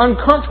he was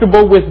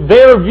uncomfortable with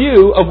their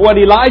view of what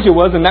Elijah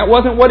was, and that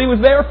wasn't what he was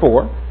there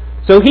for.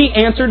 So he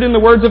answered in the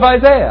words of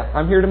Isaiah,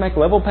 I'm here to make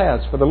level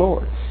paths for the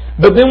Lord.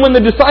 But then when the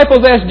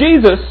disciples asked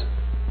Jesus,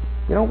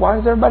 why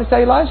does everybody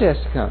say Elijah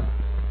has to come?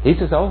 He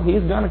says, oh,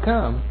 he's going to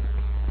come.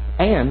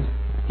 And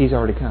he's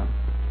already come.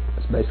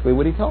 That's basically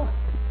what he taught.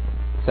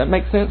 Does that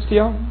make sense to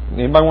y'all?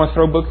 Anybody want to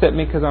throw books at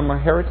me because I'm a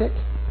heretic?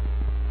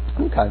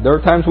 Okay, there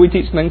are times we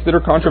teach things that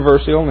are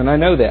controversial, and I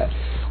know that.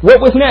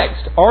 What was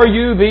next? Are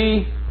you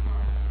the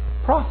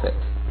prophet?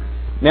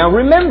 Now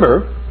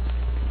remember,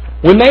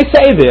 when they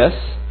say this,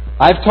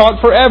 I've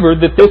taught forever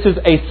that this is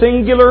a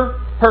singular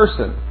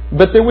person.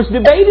 But there was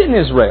debate in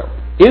Israel.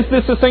 Is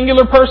this a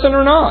singular person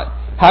or not?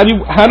 How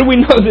do we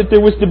know that there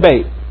was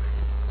debate?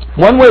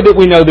 One way that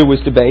we know there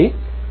was debate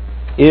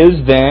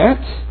is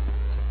that...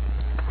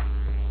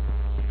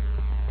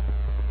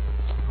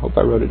 I hope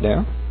I wrote it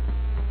down.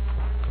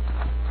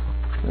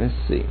 Let's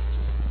see.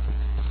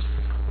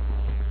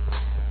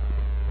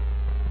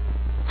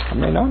 I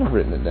may not have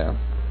written it down.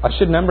 I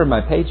should number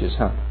my pages,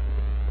 huh?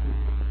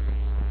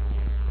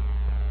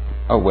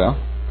 Oh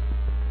well.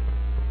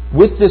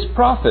 With this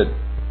prophet,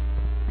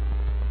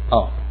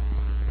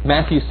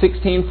 Matthew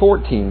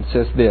 16:14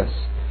 says this.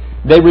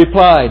 They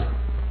replied,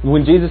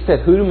 when Jesus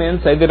said, who do men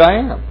say that I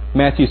am?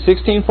 Matthew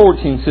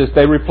 16:14 says,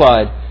 they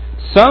replied,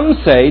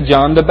 some say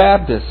John the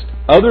Baptist,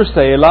 others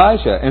say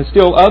Elijah, and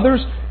still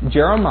others,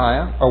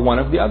 Jeremiah or one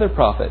of the other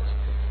prophets.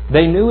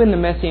 They knew in the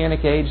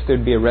Messianic age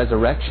there'd be a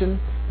resurrection,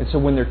 and so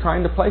when they're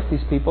trying to place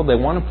these people, they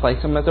want to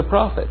place them as a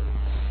prophet.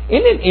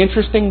 Isn't it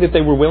interesting that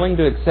they were willing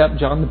to accept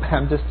John the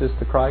Baptist as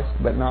the Christ,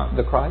 but not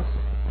the Christ?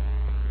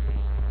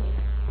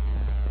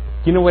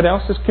 You know what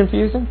else is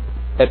confusing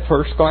at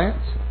first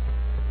glance?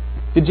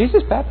 Did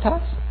Jesus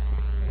baptize?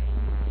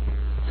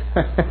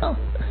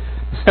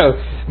 So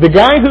the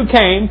guy who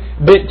came,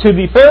 but to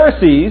the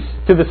Pharisees,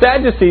 to the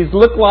Sadducees,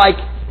 looked like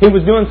he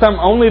was doing something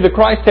only the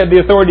Christ had the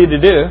authority to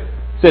do,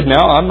 said,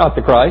 no, I'm not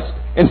the Christ.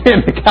 And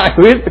then the guy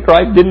who is the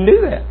Christ didn't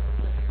do that.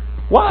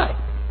 Why?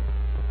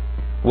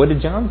 What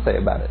did John say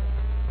about it?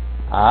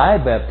 I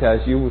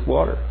baptize you with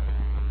water.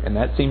 And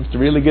that seems to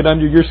really get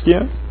under your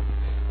skin.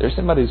 There's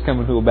somebody who's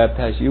coming who will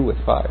baptize you with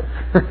fire.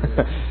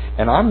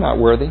 And I'm not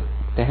worthy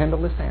to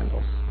handle his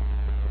sandals.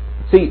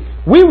 See,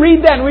 we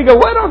read that and we go,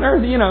 what on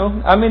earth,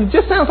 it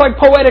just sounds like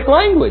poetic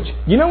language.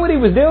 You know what he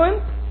was doing?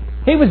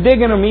 He was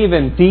digging them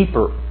even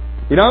deeper.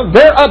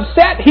 They're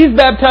upset he's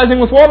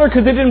baptizing with water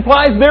because it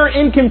implies they're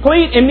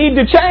incomplete and need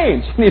to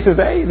change. And he says,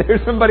 hey,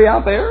 there's somebody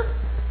out there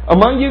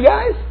among you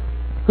guys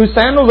whose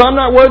sandals I'm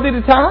not worthy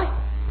to tie.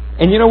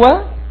 And you know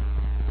what?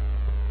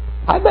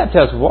 I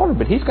baptize with water,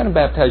 but he's going to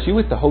baptize you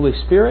with the Holy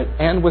Spirit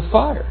and with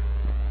fire.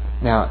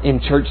 Now,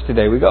 in church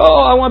today, we go,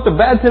 I want the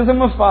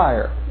baptism of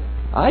fire.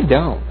 I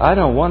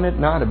don't want it,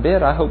 not a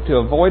bit. I hope to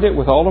avoid it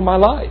with all of my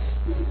life.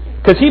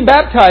 Because he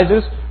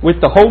baptizes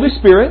with the Holy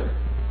Spirit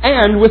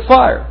and with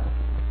fire.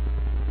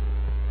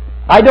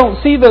 I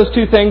don't see those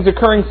two things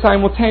occurring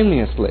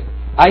simultaneously.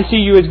 I see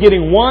you as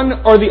getting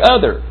one or the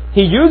other.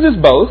 He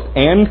uses both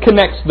and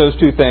connects those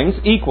two things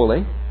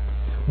equally.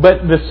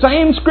 But the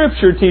same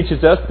Scripture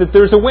teaches us that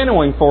there's a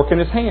winnowing fork in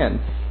his hand.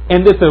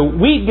 And that the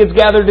wheat gets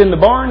gathered in the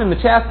barn and the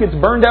chaff gets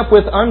burned up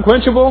with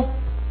unquenchable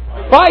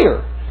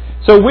fire.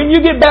 So when you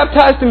get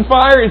baptized in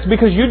fire, it's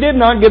because you did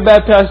not get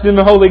baptized in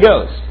the Holy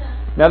Ghost.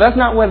 Now that's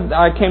not what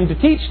I came to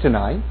teach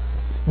tonight.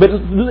 But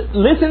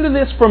listen to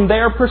this from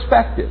their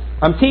perspective.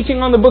 I'm teaching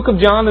on the book of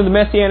John and the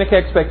Messianic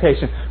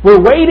Expectation. We're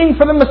waiting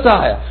for the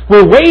Messiah.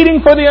 We're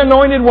waiting for the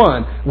Anointed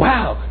One.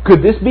 Wow,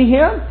 could this be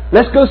Him?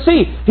 Let's go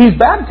see. He's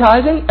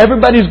baptizing.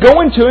 Everybody's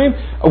going to Him.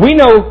 We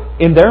know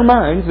in their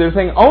minds, they're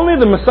saying only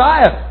the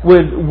Messiah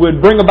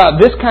would bring about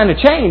this kind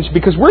of change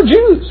because we're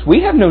Jews.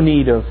 We have no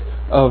need of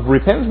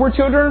repentance. We're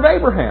children of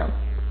Abraham.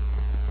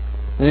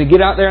 And they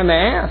get out there and they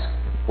ask,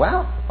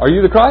 wow, are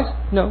you the Christ?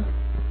 No.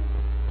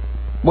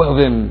 Well,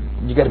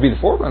 then you got to be the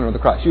forerunner of the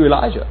Christ. You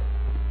Elijah?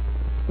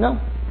 No.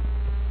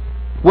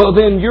 Well,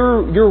 then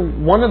you're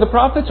one of the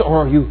prophets,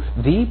 or are you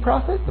the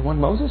prophet, the one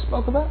Moses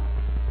spoke about?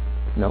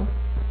 No.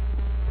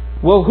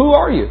 Well, who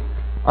are you?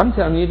 I'm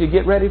telling you to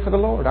get ready for the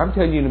Lord. I'm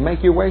telling you to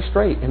make your way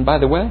straight. And by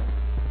the way,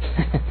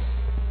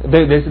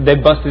 they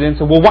busted in and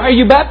said, well, why are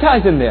you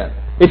baptizing then?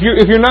 If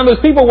you're none of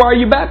those people, why are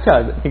you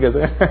baptizing? He goes,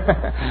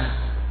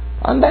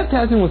 I'm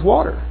baptizing with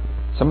water.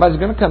 Somebody's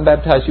going to come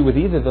baptize you with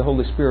either the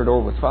Holy Spirit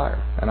or with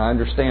fire. And I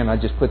understand, I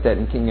just put that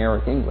in King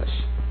Eric English.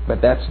 But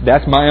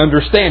that's my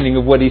understanding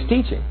of what he's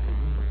teaching.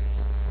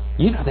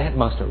 That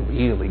must have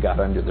really got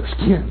under their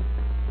skin.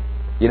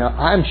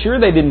 I'm sure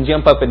they didn't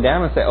jump up and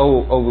down and say,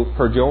 oh,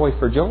 for joy,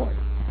 for joy.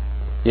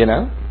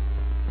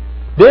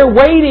 They're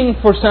waiting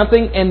for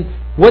something, and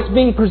what's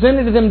being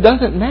presented to them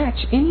doesn't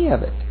match any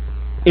of it.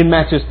 It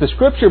matches the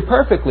Scripture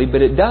perfectly,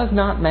 but it does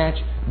not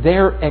match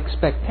their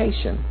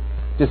expectation.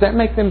 Does that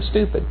make them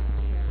stupid?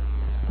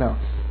 No.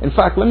 In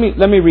fact, let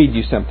me read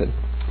you something.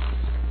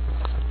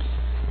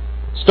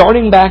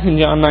 Starting back in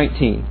John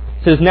 19.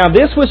 It says, now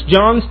this was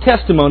John's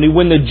testimony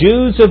when the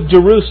Jews of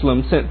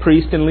Jerusalem sent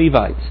priests and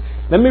Levites.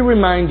 Let me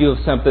remind you of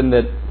something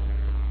that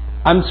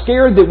I'm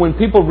scared that when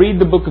people read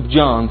the book of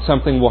John,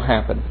 something will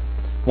happen.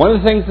 One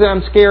of the things that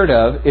I'm scared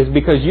of is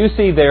because you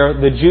see there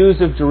the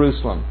Jews of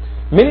Jerusalem.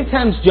 Many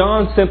times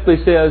John simply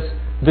says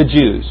the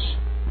Jews.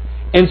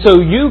 And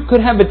so you could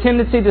have a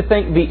tendency to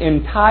think the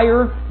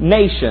entire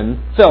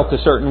nation felt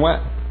a certain way.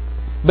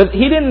 But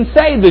he didn't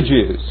say the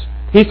Jews.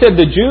 He said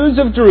the Jews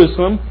of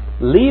Jerusalem,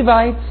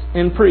 Levites,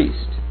 and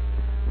priests.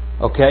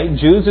 Okay,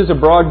 Jews is a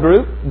broad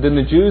group. Then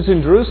the Jews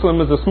in Jerusalem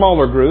is a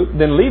smaller group.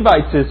 Then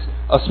Levites is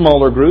a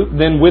smaller group.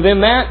 Then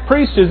within that,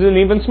 priests is an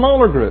even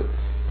smaller group.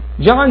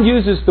 John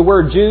uses the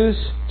word Jews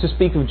to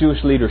speak of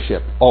Jewish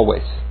leadership,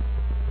 always.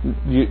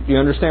 You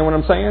understand what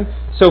I'm saying?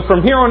 So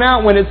from here on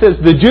out, when it says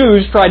the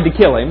Jews tried to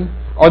kill him,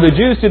 or the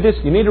Jews did this,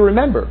 you need to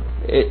remember,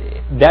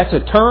 that's a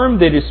term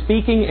that is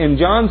speaking in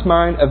John's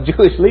mind of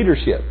Jewish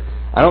leadership.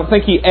 I don't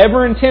think he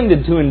ever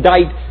intended to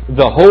indict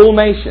the whole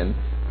nation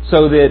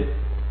so that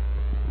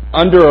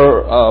under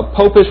a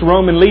popish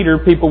Roman leader,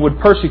 people would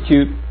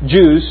persecute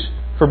Jews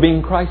for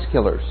being Christ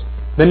killers.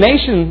 The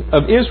nation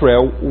of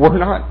Israel were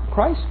not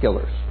Christ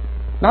killers.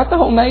 Not the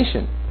whole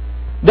nation.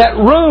 That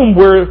room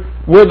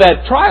where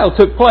that trial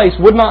took place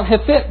would not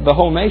have fit the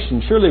whole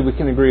nation. Surely we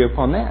can agree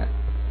upon that.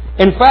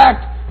 In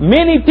fact,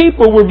 many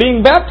people were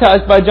being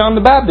baptized by John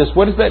the Baptist.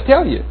 What does that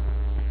tell you?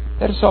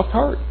 They had a soft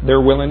heart.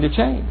 They're willing to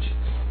change.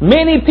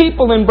 Many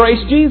people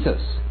embraced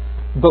Jesus.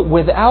 But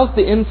without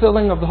the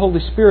infilling of the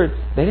Holy Spirit,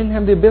 they didn't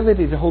have the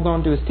ability to hold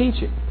on to His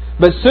teaching.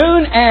 But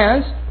soon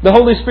as the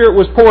Holy Spirit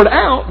was poured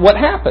out, what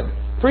happened?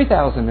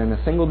 3,000 in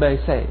a single day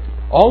saved.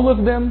 All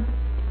of them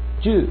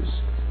Jews.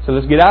 So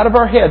let's get out of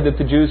our head that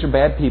the Jews are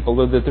bad people,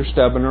 or that they're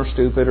stubborn or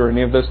stupid or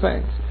any of those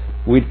things.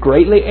 We'd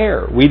greatly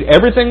err.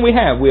 Everything we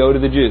have, we owe to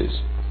the Jews.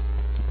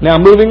 Now,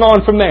 moving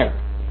on from there.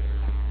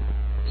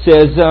 It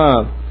says,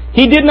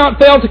 He did not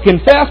fail to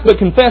confess, but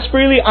confessed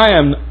freely, I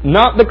am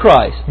not the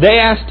Christ. They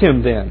asked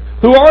him then,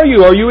 Who are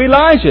you? Are you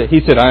Elijah?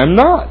 He said, I am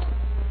not.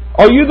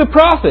 Are you the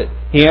prophet?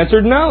 He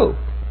answered, No.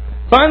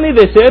 Finally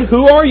they said,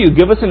 Who are you?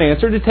 Give us an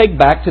answer to take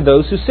back to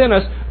those who sent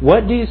us.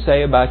 What do you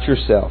say about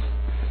yourself?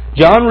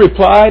 John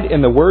replied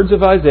in the words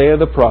of Isaiah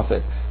the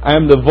prophet, I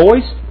am the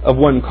voice of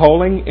one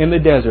calling in the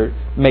desert,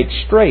 make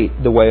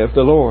straight the way of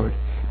the Lord.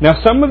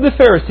 Now some of the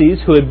Pharisees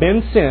who had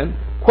been sent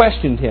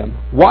questioned him,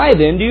 Why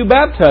then do you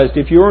baptize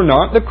if you are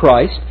not the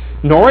Christ,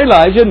 nor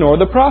Elijah, nor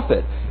the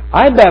prophet?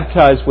 I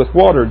baptize with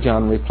water,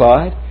 John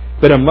replied,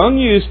 but among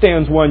you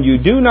stands one you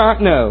do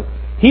not know.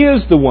 He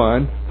is the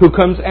one who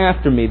comes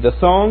after me, the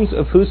thongs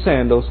of whose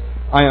sandals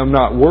I am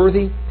not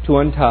worthy to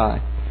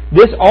untie.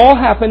 This all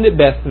happened at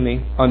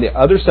Bethany on the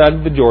other side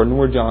of the Jordan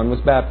where John was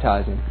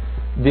baptizing.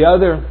 The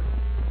other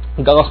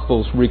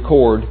Gospels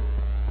record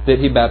that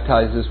he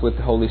baptizes with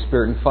the Holy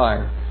Spirit and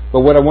fire.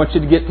 But what I want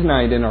you to get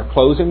tonight in our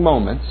closing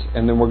moments,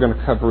 and then we're going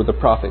to cover the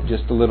prophet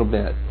just a little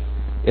bit,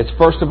 it's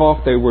first of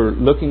all, they were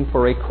looking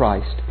for a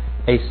Christ,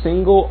 a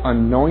single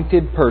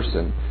anointed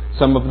person.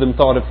 Some of them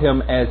thought of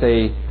him as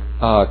a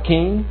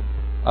king,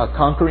 a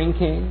conquering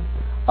king.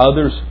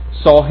 Others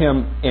saw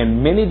him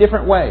in many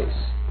different ways.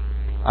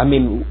 I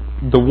mean,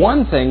 the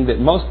one thing that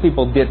most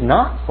people did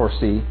not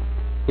foresee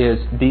is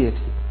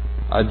deity.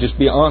 I'll just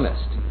be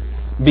honest.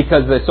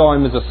 Because they saw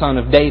him as a son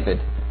of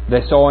David.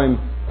 They saw him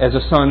as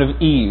a son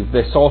of Eve.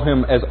 They saw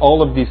him as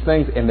all of these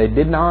things, and they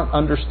did not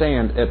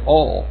understand at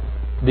all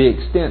the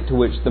extent to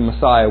which the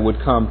Messiah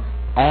would come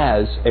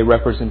as a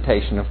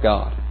representation of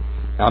God.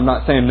 Now, I'm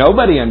not saying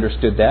nobody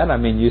understood that. I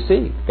mean, you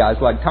see, guys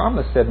like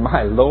Thomas said,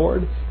 My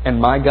Lord and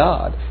my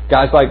God.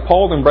 Guys like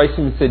Paul embraced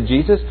him and said,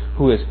 Jesus,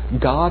 who is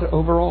God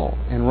over all,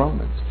 in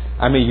Romans.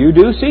 I mean, you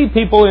do see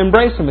people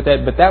embrace him with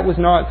that, but that was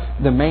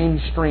not the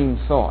mainstream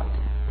thought.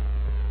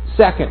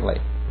 Secondly,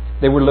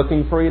 they were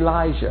looking for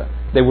Elijah.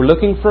 They were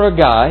looking for a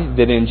guy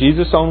that, in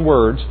Jesus' own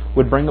words,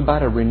 would bring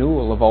about a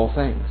renewal of all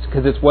things.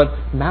 Because it's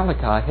what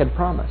Malachi had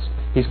promised.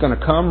 He's going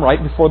to come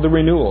right before the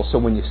renewal. So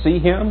when you see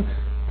him,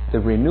 the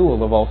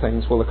renewal of all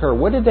things will occur.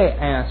 What did they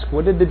ask?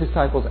 What did the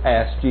disciples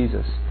ask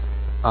Jesus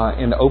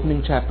in the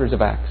opening chapters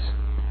of Acts?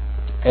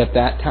 At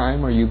that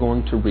time, are you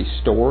going to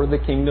restore the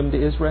kingdom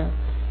to Israel?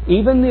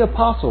 Even the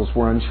apostles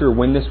were unsure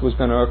when this was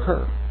going to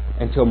occur,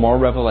 until more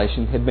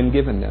revelation had been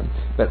given them.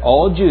 But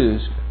all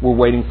Jews were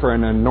waiting for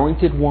an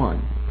anointed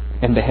one,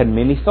 and they had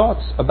many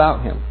thoughts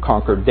about him.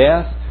 Conquer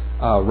death,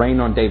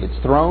 reign on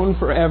David's throne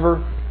forever,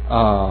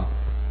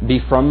 be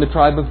from the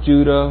tribe of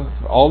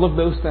Judah, all of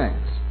those things.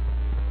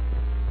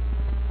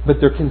 But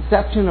their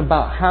conception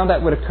about how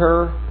that would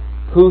occur,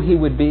 who he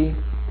would be,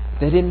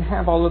 they didn't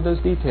have all of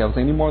those details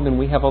any more than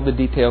we have all the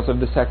details of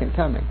the second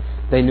coming.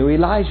 They knew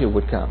Elijah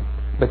would come,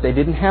 but they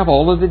didn't have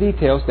all of the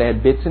details. They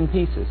had bits and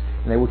pieces,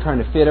 and they were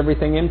trying to fit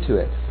everything into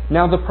it.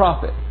 Now the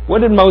prophet. What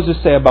did Moses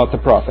say about the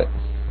prophet?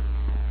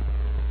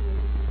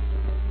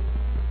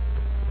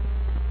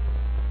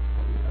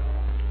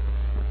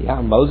 Yeah,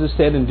 Moses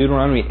said in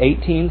Deuteronomy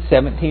 18,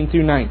 17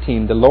 through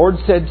 19, The Lord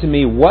said to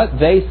me, What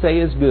they say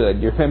is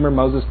good. You remember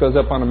Moses goes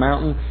up on a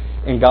mountain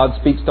and God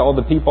speaks to all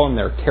the people and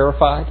they're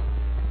terrified.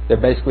 They're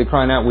basically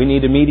crying out, We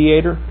need a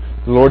mediator.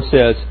 The Lord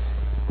says,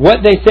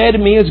 What they say to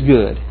me is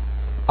good.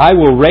 I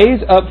will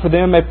raise up for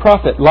them a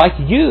prophet like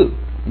you,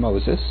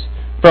 Moses,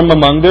 from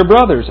among their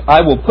brothers.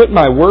 I will put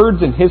my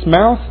words in his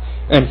mouth,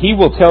 and he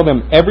will tell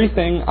them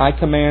everything I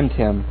command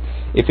him.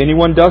 If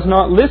anyone does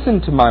not listen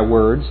to my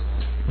words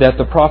that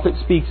the prophet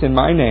speaks in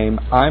my name,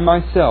 I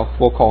myself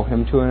will call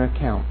him to an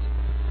account.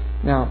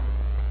 Now,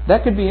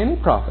 that could be any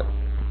prophet.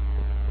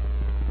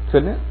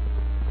 Couldn't it?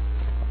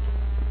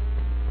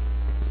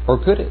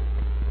 Or could it?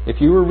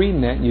 If you were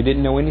reading that and you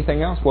didn't know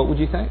anything else, what would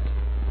you think?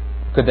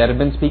 Could that have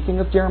been speaking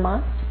of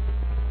Jeremiah?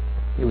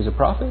 He was a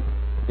prophet.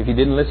 If you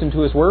didn't listen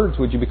to his words,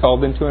 would you be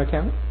called into an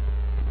account?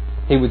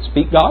 He would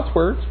speak God's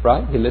words,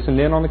 right? He listened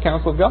in on the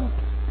counsel of God.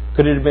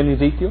 Could it have been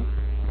Ezekiel?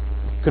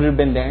 Could it have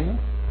been Daniel?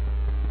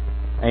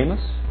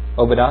 Amos?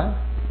 Obadiah?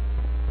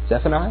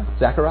 Zephaniah?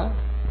 Zechariah?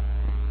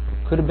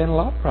 Could have been a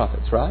lot of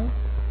prophets, right?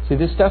 See,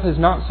 this stuff is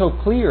not so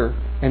clear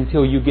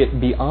until you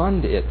get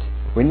beyond it.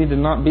 We need to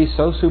not be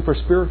so super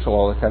spiritual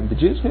all the time. The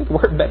Jews knew the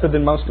Word better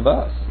than most of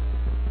us.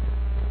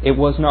 It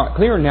was not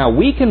clear. Now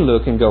we can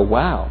look and go,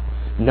 wow,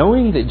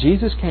 knowing that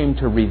Jesus came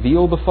to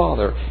reveal the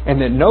Father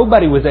and that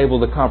nobody was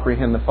able to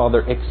comprehend the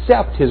Father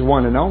except His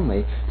one and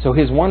only, so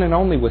His one and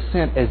only was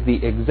sent as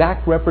the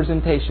exact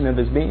representation of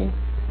His being.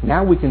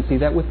 Now we can see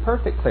that with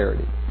perfect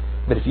clarity.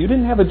 But if you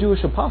didn't have a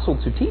Jewish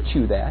apostle to teach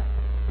you that,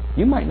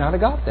 you might not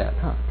have got that,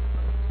 huh?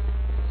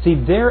 See,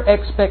 their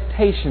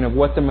expectation of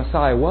what the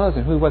Messiah was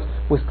and who He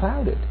was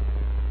clouded.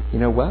 You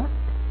know what?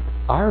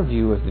 Our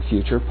view of the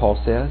future,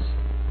 Paul says,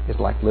 is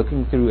like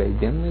looking through a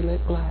dimly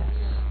lit glass.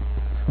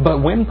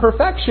 But when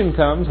perfection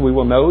comes, we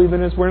will know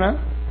even as we're not.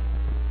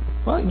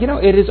 Well, you know,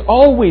 it is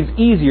always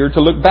easier to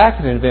look back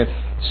at an event.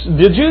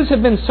 The Jews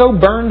have been so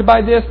burned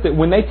by this that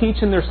when they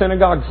teach in their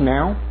synagogues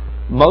now,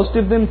 most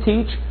of them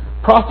teach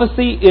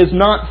prophecy is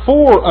not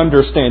for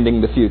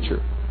understanding the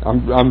future.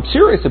 I'm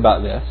serious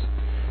about this.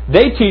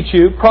 They teach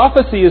you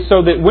prophecy is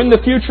so that when the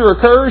future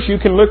occurs, you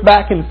can look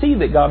back and see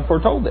that God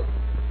foretold it.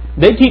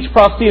 They teach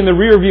prophecy in the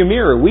rearview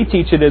mirror. We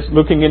teach it as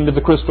looking into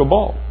the crystal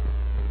ball.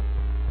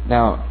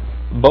 Now,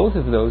 both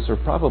of those are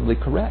probably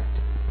correct.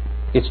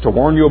 It's to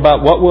warn you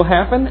about what will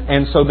happen,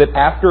 and so that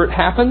after it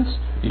happens,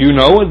 you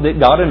know that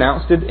God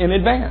announced it in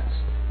advance.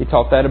 He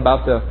taught that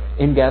about the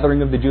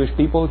ingathering of the Jewish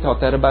people. He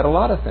taught that about a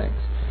lot of things.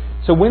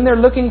 So when they're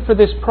looking for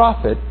this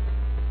prophet,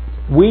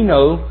 we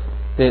know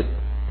that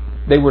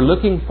they were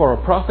looking for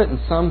a prophet, and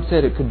some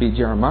said it could be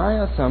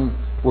Jeremiah. Some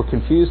were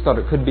confused, thought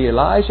it could be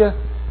Elijah.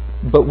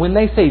 But when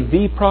they say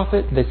the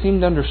prophet, they seem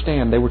to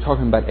understand they were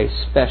talking about a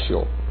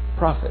special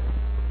prophet.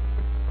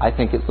 I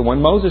think it's the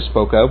one Moses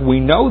spoke of. We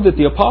know that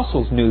the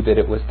apostles knew that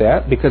it was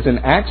that, because in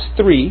Acts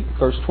 3,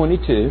 verse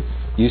 22,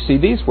 you see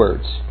these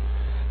words.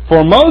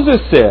 For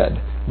Moses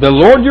said, the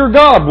Lord your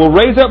God will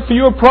raise up for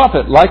you a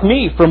prophet like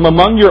me from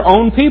among your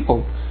own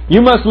people.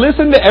 You must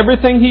listen to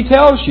everything he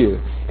tells you,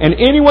 and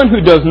anyone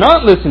who does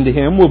not listen to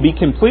him will be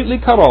completely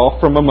cut off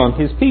from among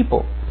his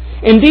people.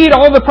 Indeed,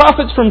 all the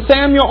prophets from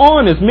Samuel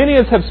on, as many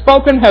as have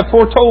spoken, have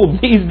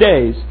foretold these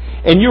days,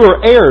 and you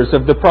are heirs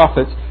of the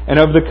prophets and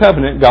of the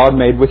covenant God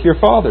made with your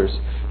fathers.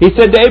 He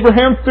said to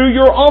Abraham, through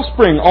your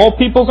offspring all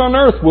peoples on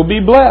earth will be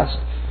blessed.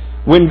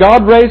 When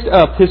God raised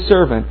up His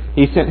servant,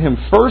 He sent him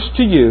first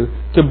to you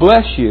to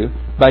bless you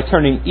by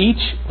turning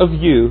each of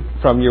you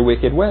from your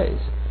wicked ways.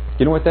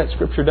 You know what that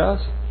scripture does?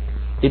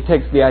 It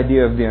takes the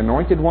idea of the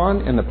anointed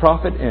one and the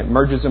prophet and it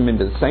merges them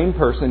into the same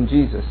person,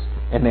 Jesus.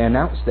 And they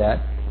announce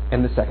that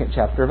in the 2nd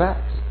chapter of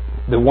Acts.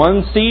 The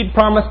one seed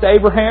promised to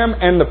Abraham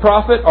and the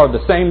prophet are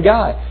the same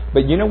guy.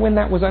 But you know when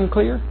that was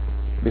unclear?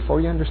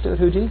 Before you understood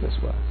who Jesus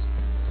was.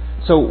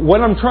 So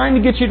what I'm trying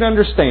to get you to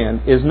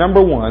understand is,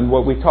 number one,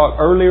 what we taught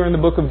earlier in the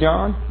book of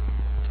John,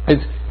 is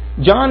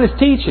John is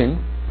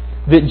teaching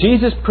that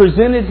Jesus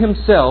presented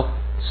Himself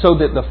so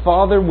that the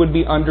Father would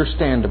be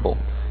understandable.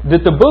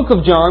 That the book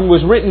of John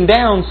was written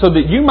down so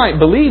that you might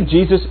believe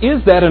Jesus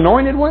is that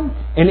anointed one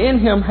and in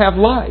Him have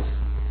life.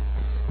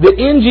 That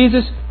in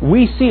Jesus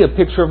we see a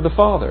picture of the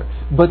Father,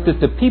 but that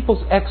the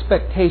people's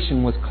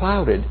expectation was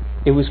clouded.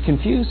 It was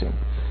confusing.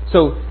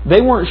 So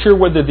they weren't sure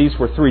whether these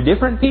were three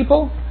different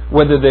people,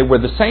 whether they were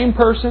the same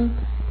person,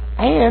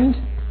 and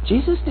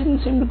Jesus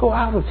didn't seem to go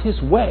out of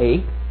His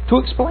way to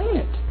explain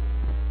it.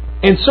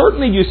 And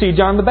certainly you see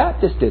John the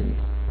Baptist didn't.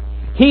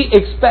 He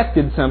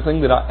expected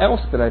something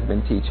else that I've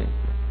been teaching.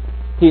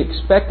 He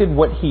expected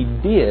what He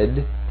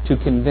did to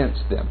convince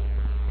them.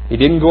 He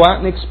didn't go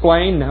out and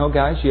explain, no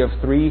guys, you have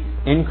three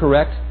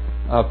incorrect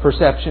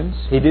perceptions.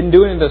 He didn't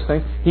do any of those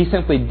things. He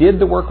simply did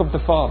the work of the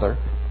Father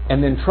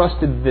and then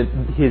trusted that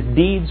His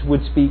deeds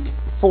would speak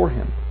for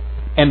Him.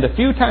 And the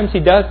few times He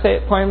does say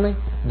it plainly,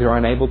 they're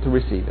unable to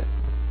receive it.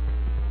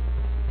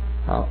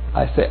 Now,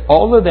 I say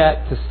all of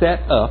that to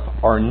set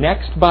up our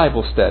next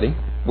Bible study,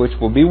 which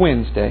will be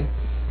Wednesday,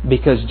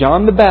 because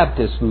John the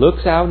Baptist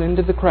looks out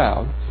into the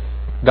crowd.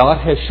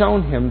 God has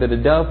shown him that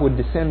a dove would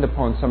descend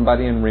upon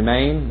somebody and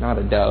remain, not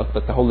a dove,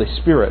 but the Holy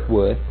Spirit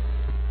would,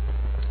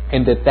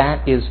 and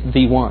that is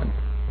the one.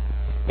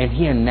 And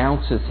He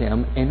announces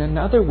Him in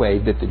another way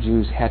that the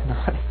Jews had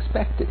not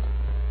expected.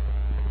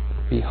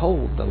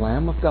 Behold, the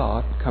Lamb of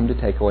God come to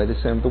take away the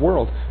sin of the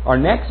world. Our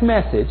next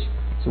message,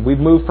 so we've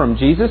moved from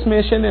Jesus'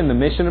 mission and the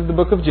mission of the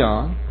book of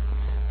John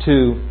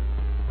to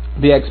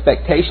the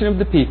expectation of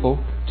the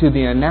people to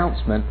the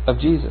announcement of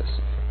Jesus.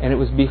 And it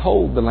was,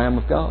 behold, the Lamb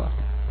of God.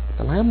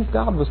 The Lamb of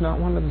God was not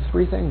one of the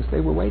three things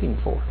they were waiting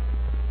for.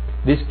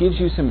 This gives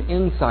you some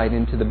insight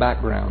into the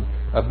background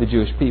of the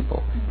Jewish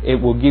people. It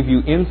will give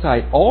you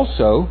insight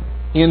also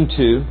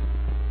into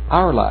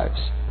our lives.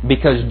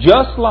 Because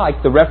just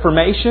like the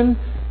Reformation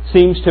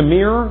seems to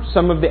mirror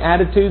some of the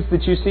attitudes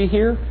that you see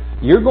here,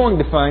 you're going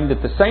to find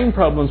that the same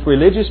problems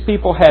religious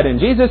people had in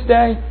Jesus'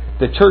 day,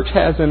 the church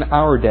has in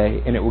our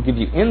day. And it will give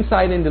you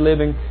insight into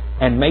living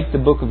and make the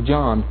book of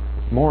John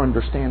more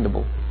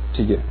understandable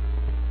to you.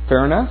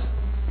 Fair enough?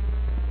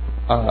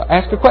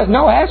 Ask a question.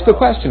 No, ask a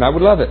question. I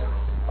would love it.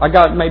 I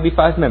got maybe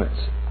 5 minutes.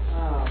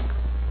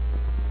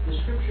 The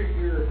scripture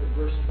here in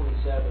verse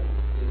 27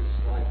 is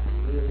like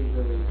really,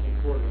 really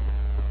important.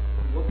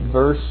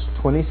 Verse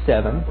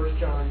 27. 1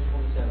 John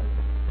 27.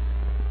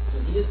 So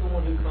He is the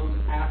one who comes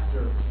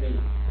after me.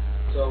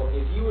 So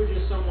if you were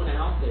just someone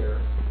out there,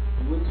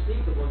 you wouldn't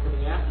speak of one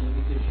coming after you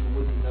because you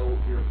wouldn't know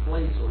your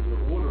place or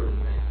your order in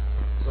things.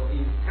 So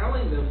He's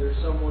telling them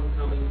there's someone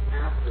coming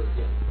after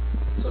Him.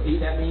 So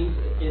that means,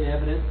 in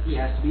evidence, He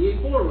has to be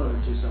a forerunner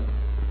to something.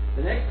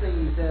 The next thing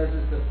He says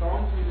is, the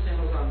thongs of your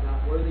sandals I'm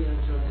not worthy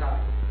unto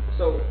untie.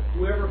 So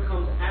whoever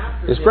comes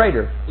after is Him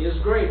greater. Is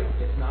greater.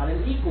 It's not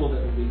an equal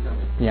that will be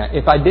coming. Yeah,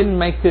 if I didn't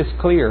make this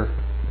clear,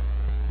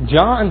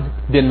 John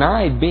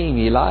denied being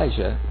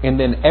Elijah, and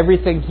then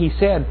everything he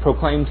said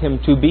proclaimed him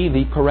to be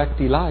the correct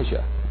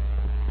Elijah.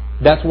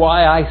 That's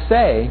why I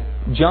say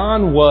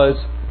John was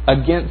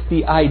against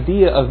the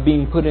idea of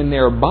being put in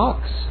their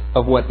box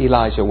of what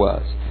Elijah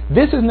was.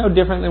 This is no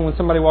different than when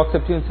somebody walks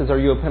up to you and says, are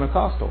you a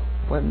Pentecostal?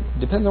 Well, it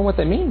depends on what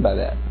they mean by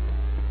that.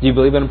 Do you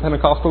believe in a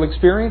Pentecostal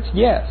experience?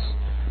 Yes.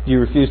 Do you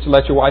refuse to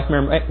let your wife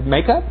wear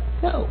makeup?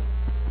 No.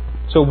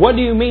 So what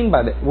do you mean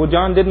by that? Well,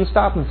 John didn't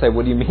stop and say,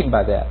 what do you mean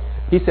by that?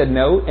 He said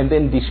no, and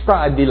then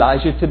described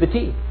Elijah to the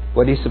T,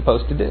 what he's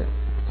supposed to do.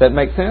 Does that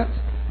make sense?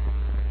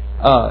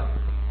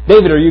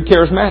 David, are you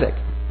charismatic?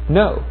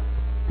 No.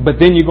 But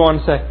then you go on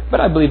and say,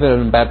 but I believe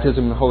in the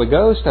baptism of the Holy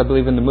Ghost. I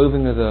believe in the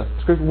moving of the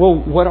Scripture. Well,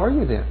 what are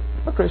you then?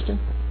 A Christian.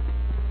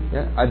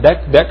 Yeah,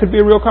 that could be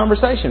a real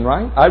conversation,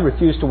 right? I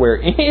refuse to wear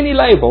any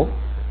label,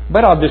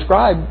 but I'll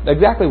describe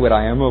exactly what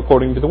I am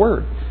according to the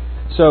Word.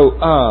 So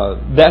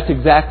that's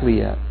exactly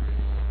it.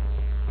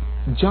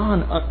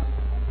 John,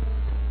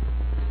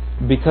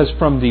 because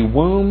from the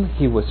womb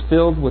he was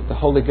filled with the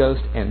Holy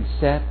Ghost and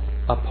set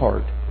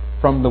apart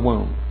from the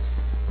womb.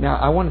 Now,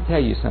 I want to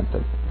tell you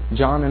something.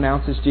 John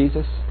announces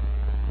Jesus,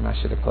 and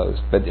I should have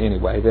closed, but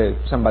anyway,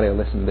 somebody will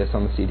listen to this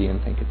on the CD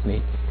and think it's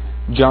neat.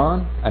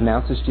 John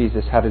announces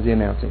Jesus. How does he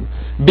announce Him?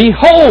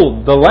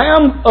 Behold, the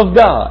Lamb of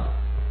God.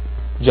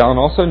 John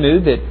also knew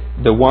that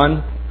the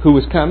one who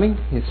was coming,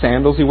 his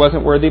sandals he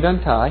wasn't worthy to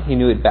untie. He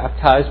knew it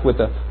baptized with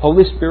the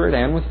Holy Spirit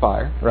and with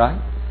fire,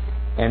 right?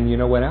 And you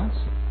know what else?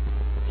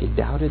 He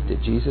doubted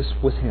that Jesus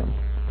was Him.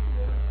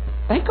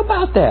 Think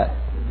about that.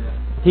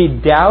 He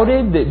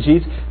doubted that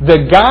Jesus,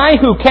 the guy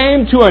who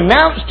came to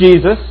announce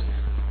Jesus,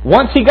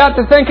 once he got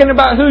to thinking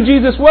about who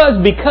Jesus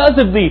was, because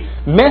of the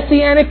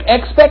Messianic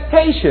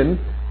expectation,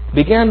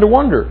 began to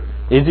wonder,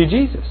 is He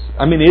Jesus?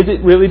 I mean, is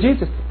it really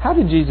Jesus? How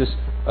did Jesus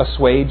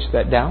assuage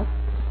that doubt?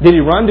 Did He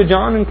run to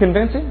John and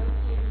convince him?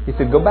 He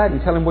said, go back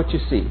and tell him what you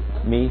see.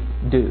 Me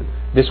do.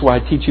 This is why I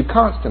teach you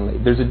constantly.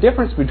 There's a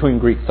difference between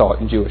Greek thought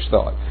and Jewish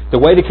thought. The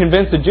way to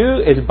convince a Jew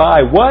is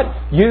by what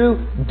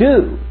you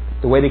do.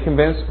 The way to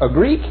convince a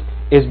Greek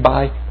is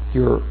by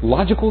your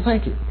logical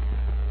thinking.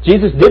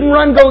 Jesus didn't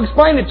run, go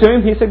explain it to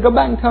him. He said, go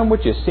back and tell him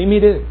what you see me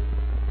do.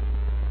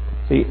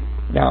 See,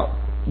 now,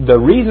 the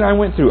reason I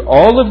went through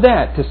all of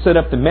that to set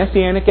up the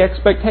Messianic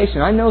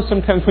expectation, I know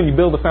sometimes when you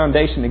build a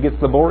foundation it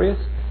gets laborious,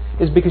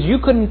 is because you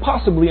couldn't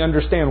possibly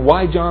understand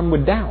why John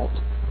would doubt.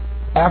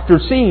 After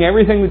seeing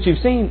everything that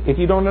you've seen, if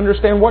you don't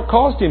understand what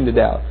caused him to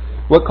doubt.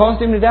 What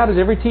caused him to doubt is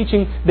every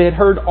teaching they had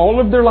heard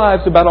all of their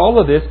lives about all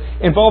of this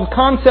involved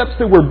concepts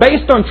that were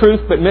based on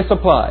truth but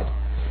misapplied.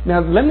 Now,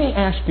 let me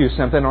ask you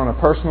something on a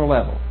personal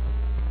level.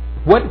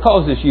 What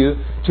causes you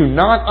to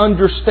not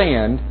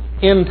understand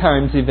end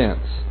times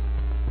events?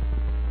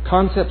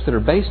 Concepts that are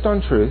based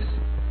on truth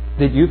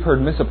that you've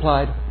heard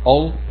misapplied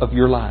all of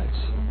your lives.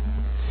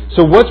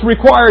 So what's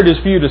required is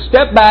for you to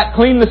step back,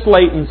 clean the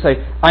slate, and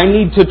say, I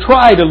need to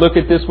try to look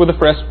at this with a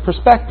fresh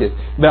perspective.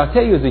 But I'll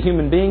tell you, as a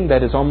human being,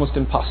 that is almost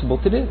impossible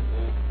to do.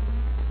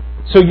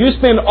 So you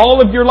spend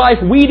all of your life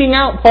weeding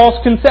out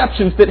false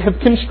conceptions that have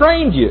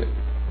constrained you.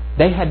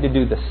 They had to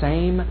do the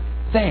same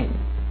thing.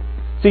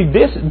 See,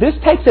 this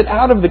takes it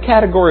out of the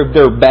category of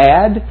they're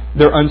bad,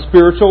 they're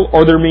unspiritual,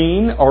 or they're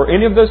mean, or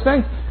any of those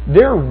things.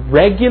 They're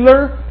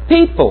regular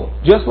people,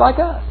 just like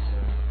us.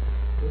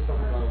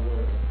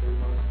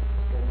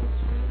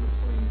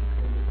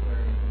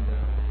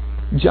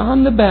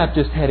 John the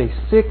Baptist had a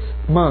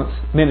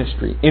 6-month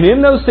ministry. And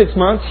in those 6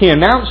 months, he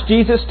announced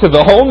Jesus to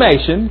the whole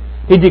nation.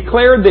 He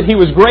declared that He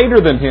was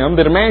greater than him,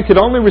 that a man could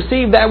only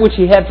receive that which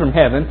he had from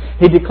heaven.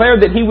 He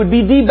declared that He would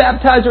be the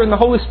baptizer in the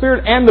Holy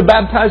Spirit and the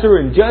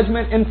baptizer in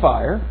judgment and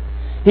fire.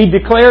 He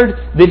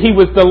declared that He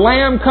was the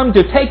Lamb come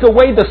to take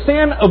away the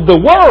sin of the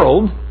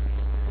world.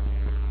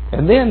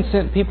 And then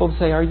sent people to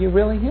say, are you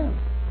really Him?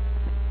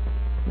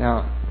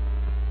 Now,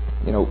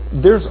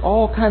 there's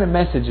all kind of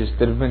messages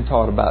that have been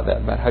taught about that,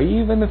 about how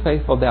even the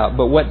faithful doubt.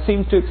 But what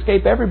seems to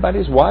escape everybody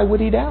is, why would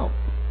he doubt?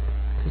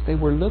 Because they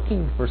were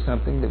looking for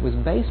something that was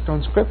based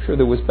on Scripture,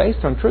 that was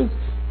based on truth,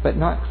 but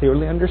not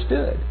clearly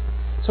understood.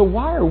 So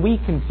why are we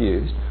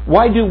confused?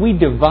 Why do we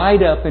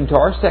divide up into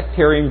our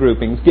sectarian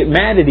groupings, get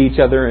mad at each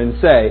other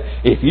and say,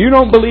 if you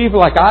don't believe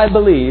like I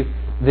believe,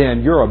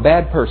 then you're a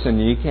bad person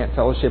and you can't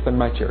fellowship in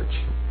my church?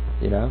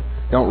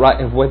 Don't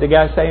write, what the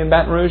guys say in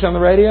Baton Rouge on the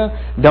radio?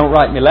 Don't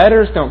write me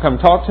letters. Don't come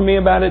talk to me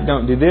about it.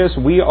 Don't do this.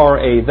 We are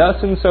a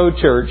thus and so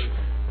church,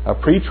 a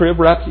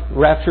pre-tribulation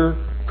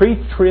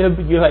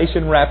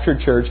rapture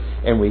church,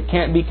 and we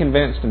can't be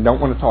convinced and don't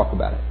want to talk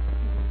about it.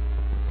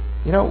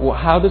 Well,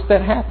 how does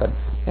that happen?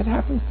 It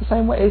happens the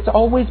same way. It's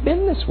always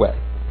been this way.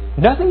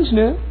 Nothing's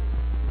new.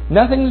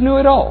 Nothing's new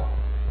at all.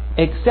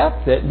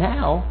 Except that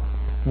now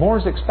more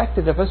is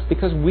expected of us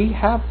because we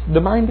have the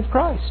mind of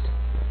Christ.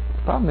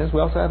 The problem is we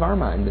also have our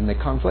mind, and they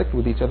conflict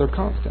with each other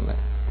constantly.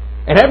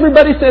 And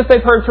everybody says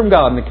they've heard from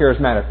God in the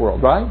charismatic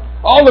world, right?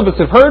 All of us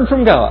have heard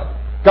from God.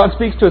 God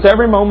speaks to us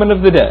every moment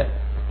of the day.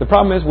 The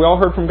problem is we all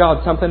heard from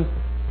God something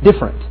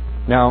different.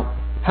 Now,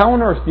 how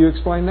on earth do you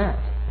explain that?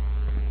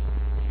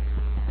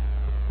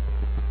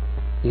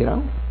 You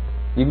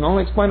can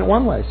only explain it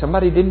one way.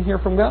 Somebody didn't hear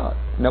from God.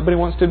 Nobody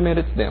wants to admit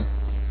it to them.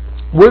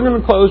 We're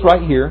going to close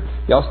right here.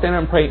 Y'all stand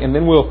up and pray, and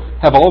then we'll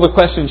have all the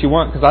questions you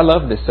want, because I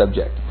love this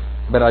subject.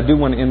 But I do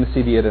want to end the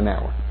CD at an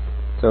hour.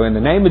 So in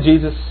the name of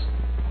Jesus,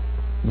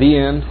 the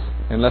end,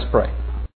 and let's pray.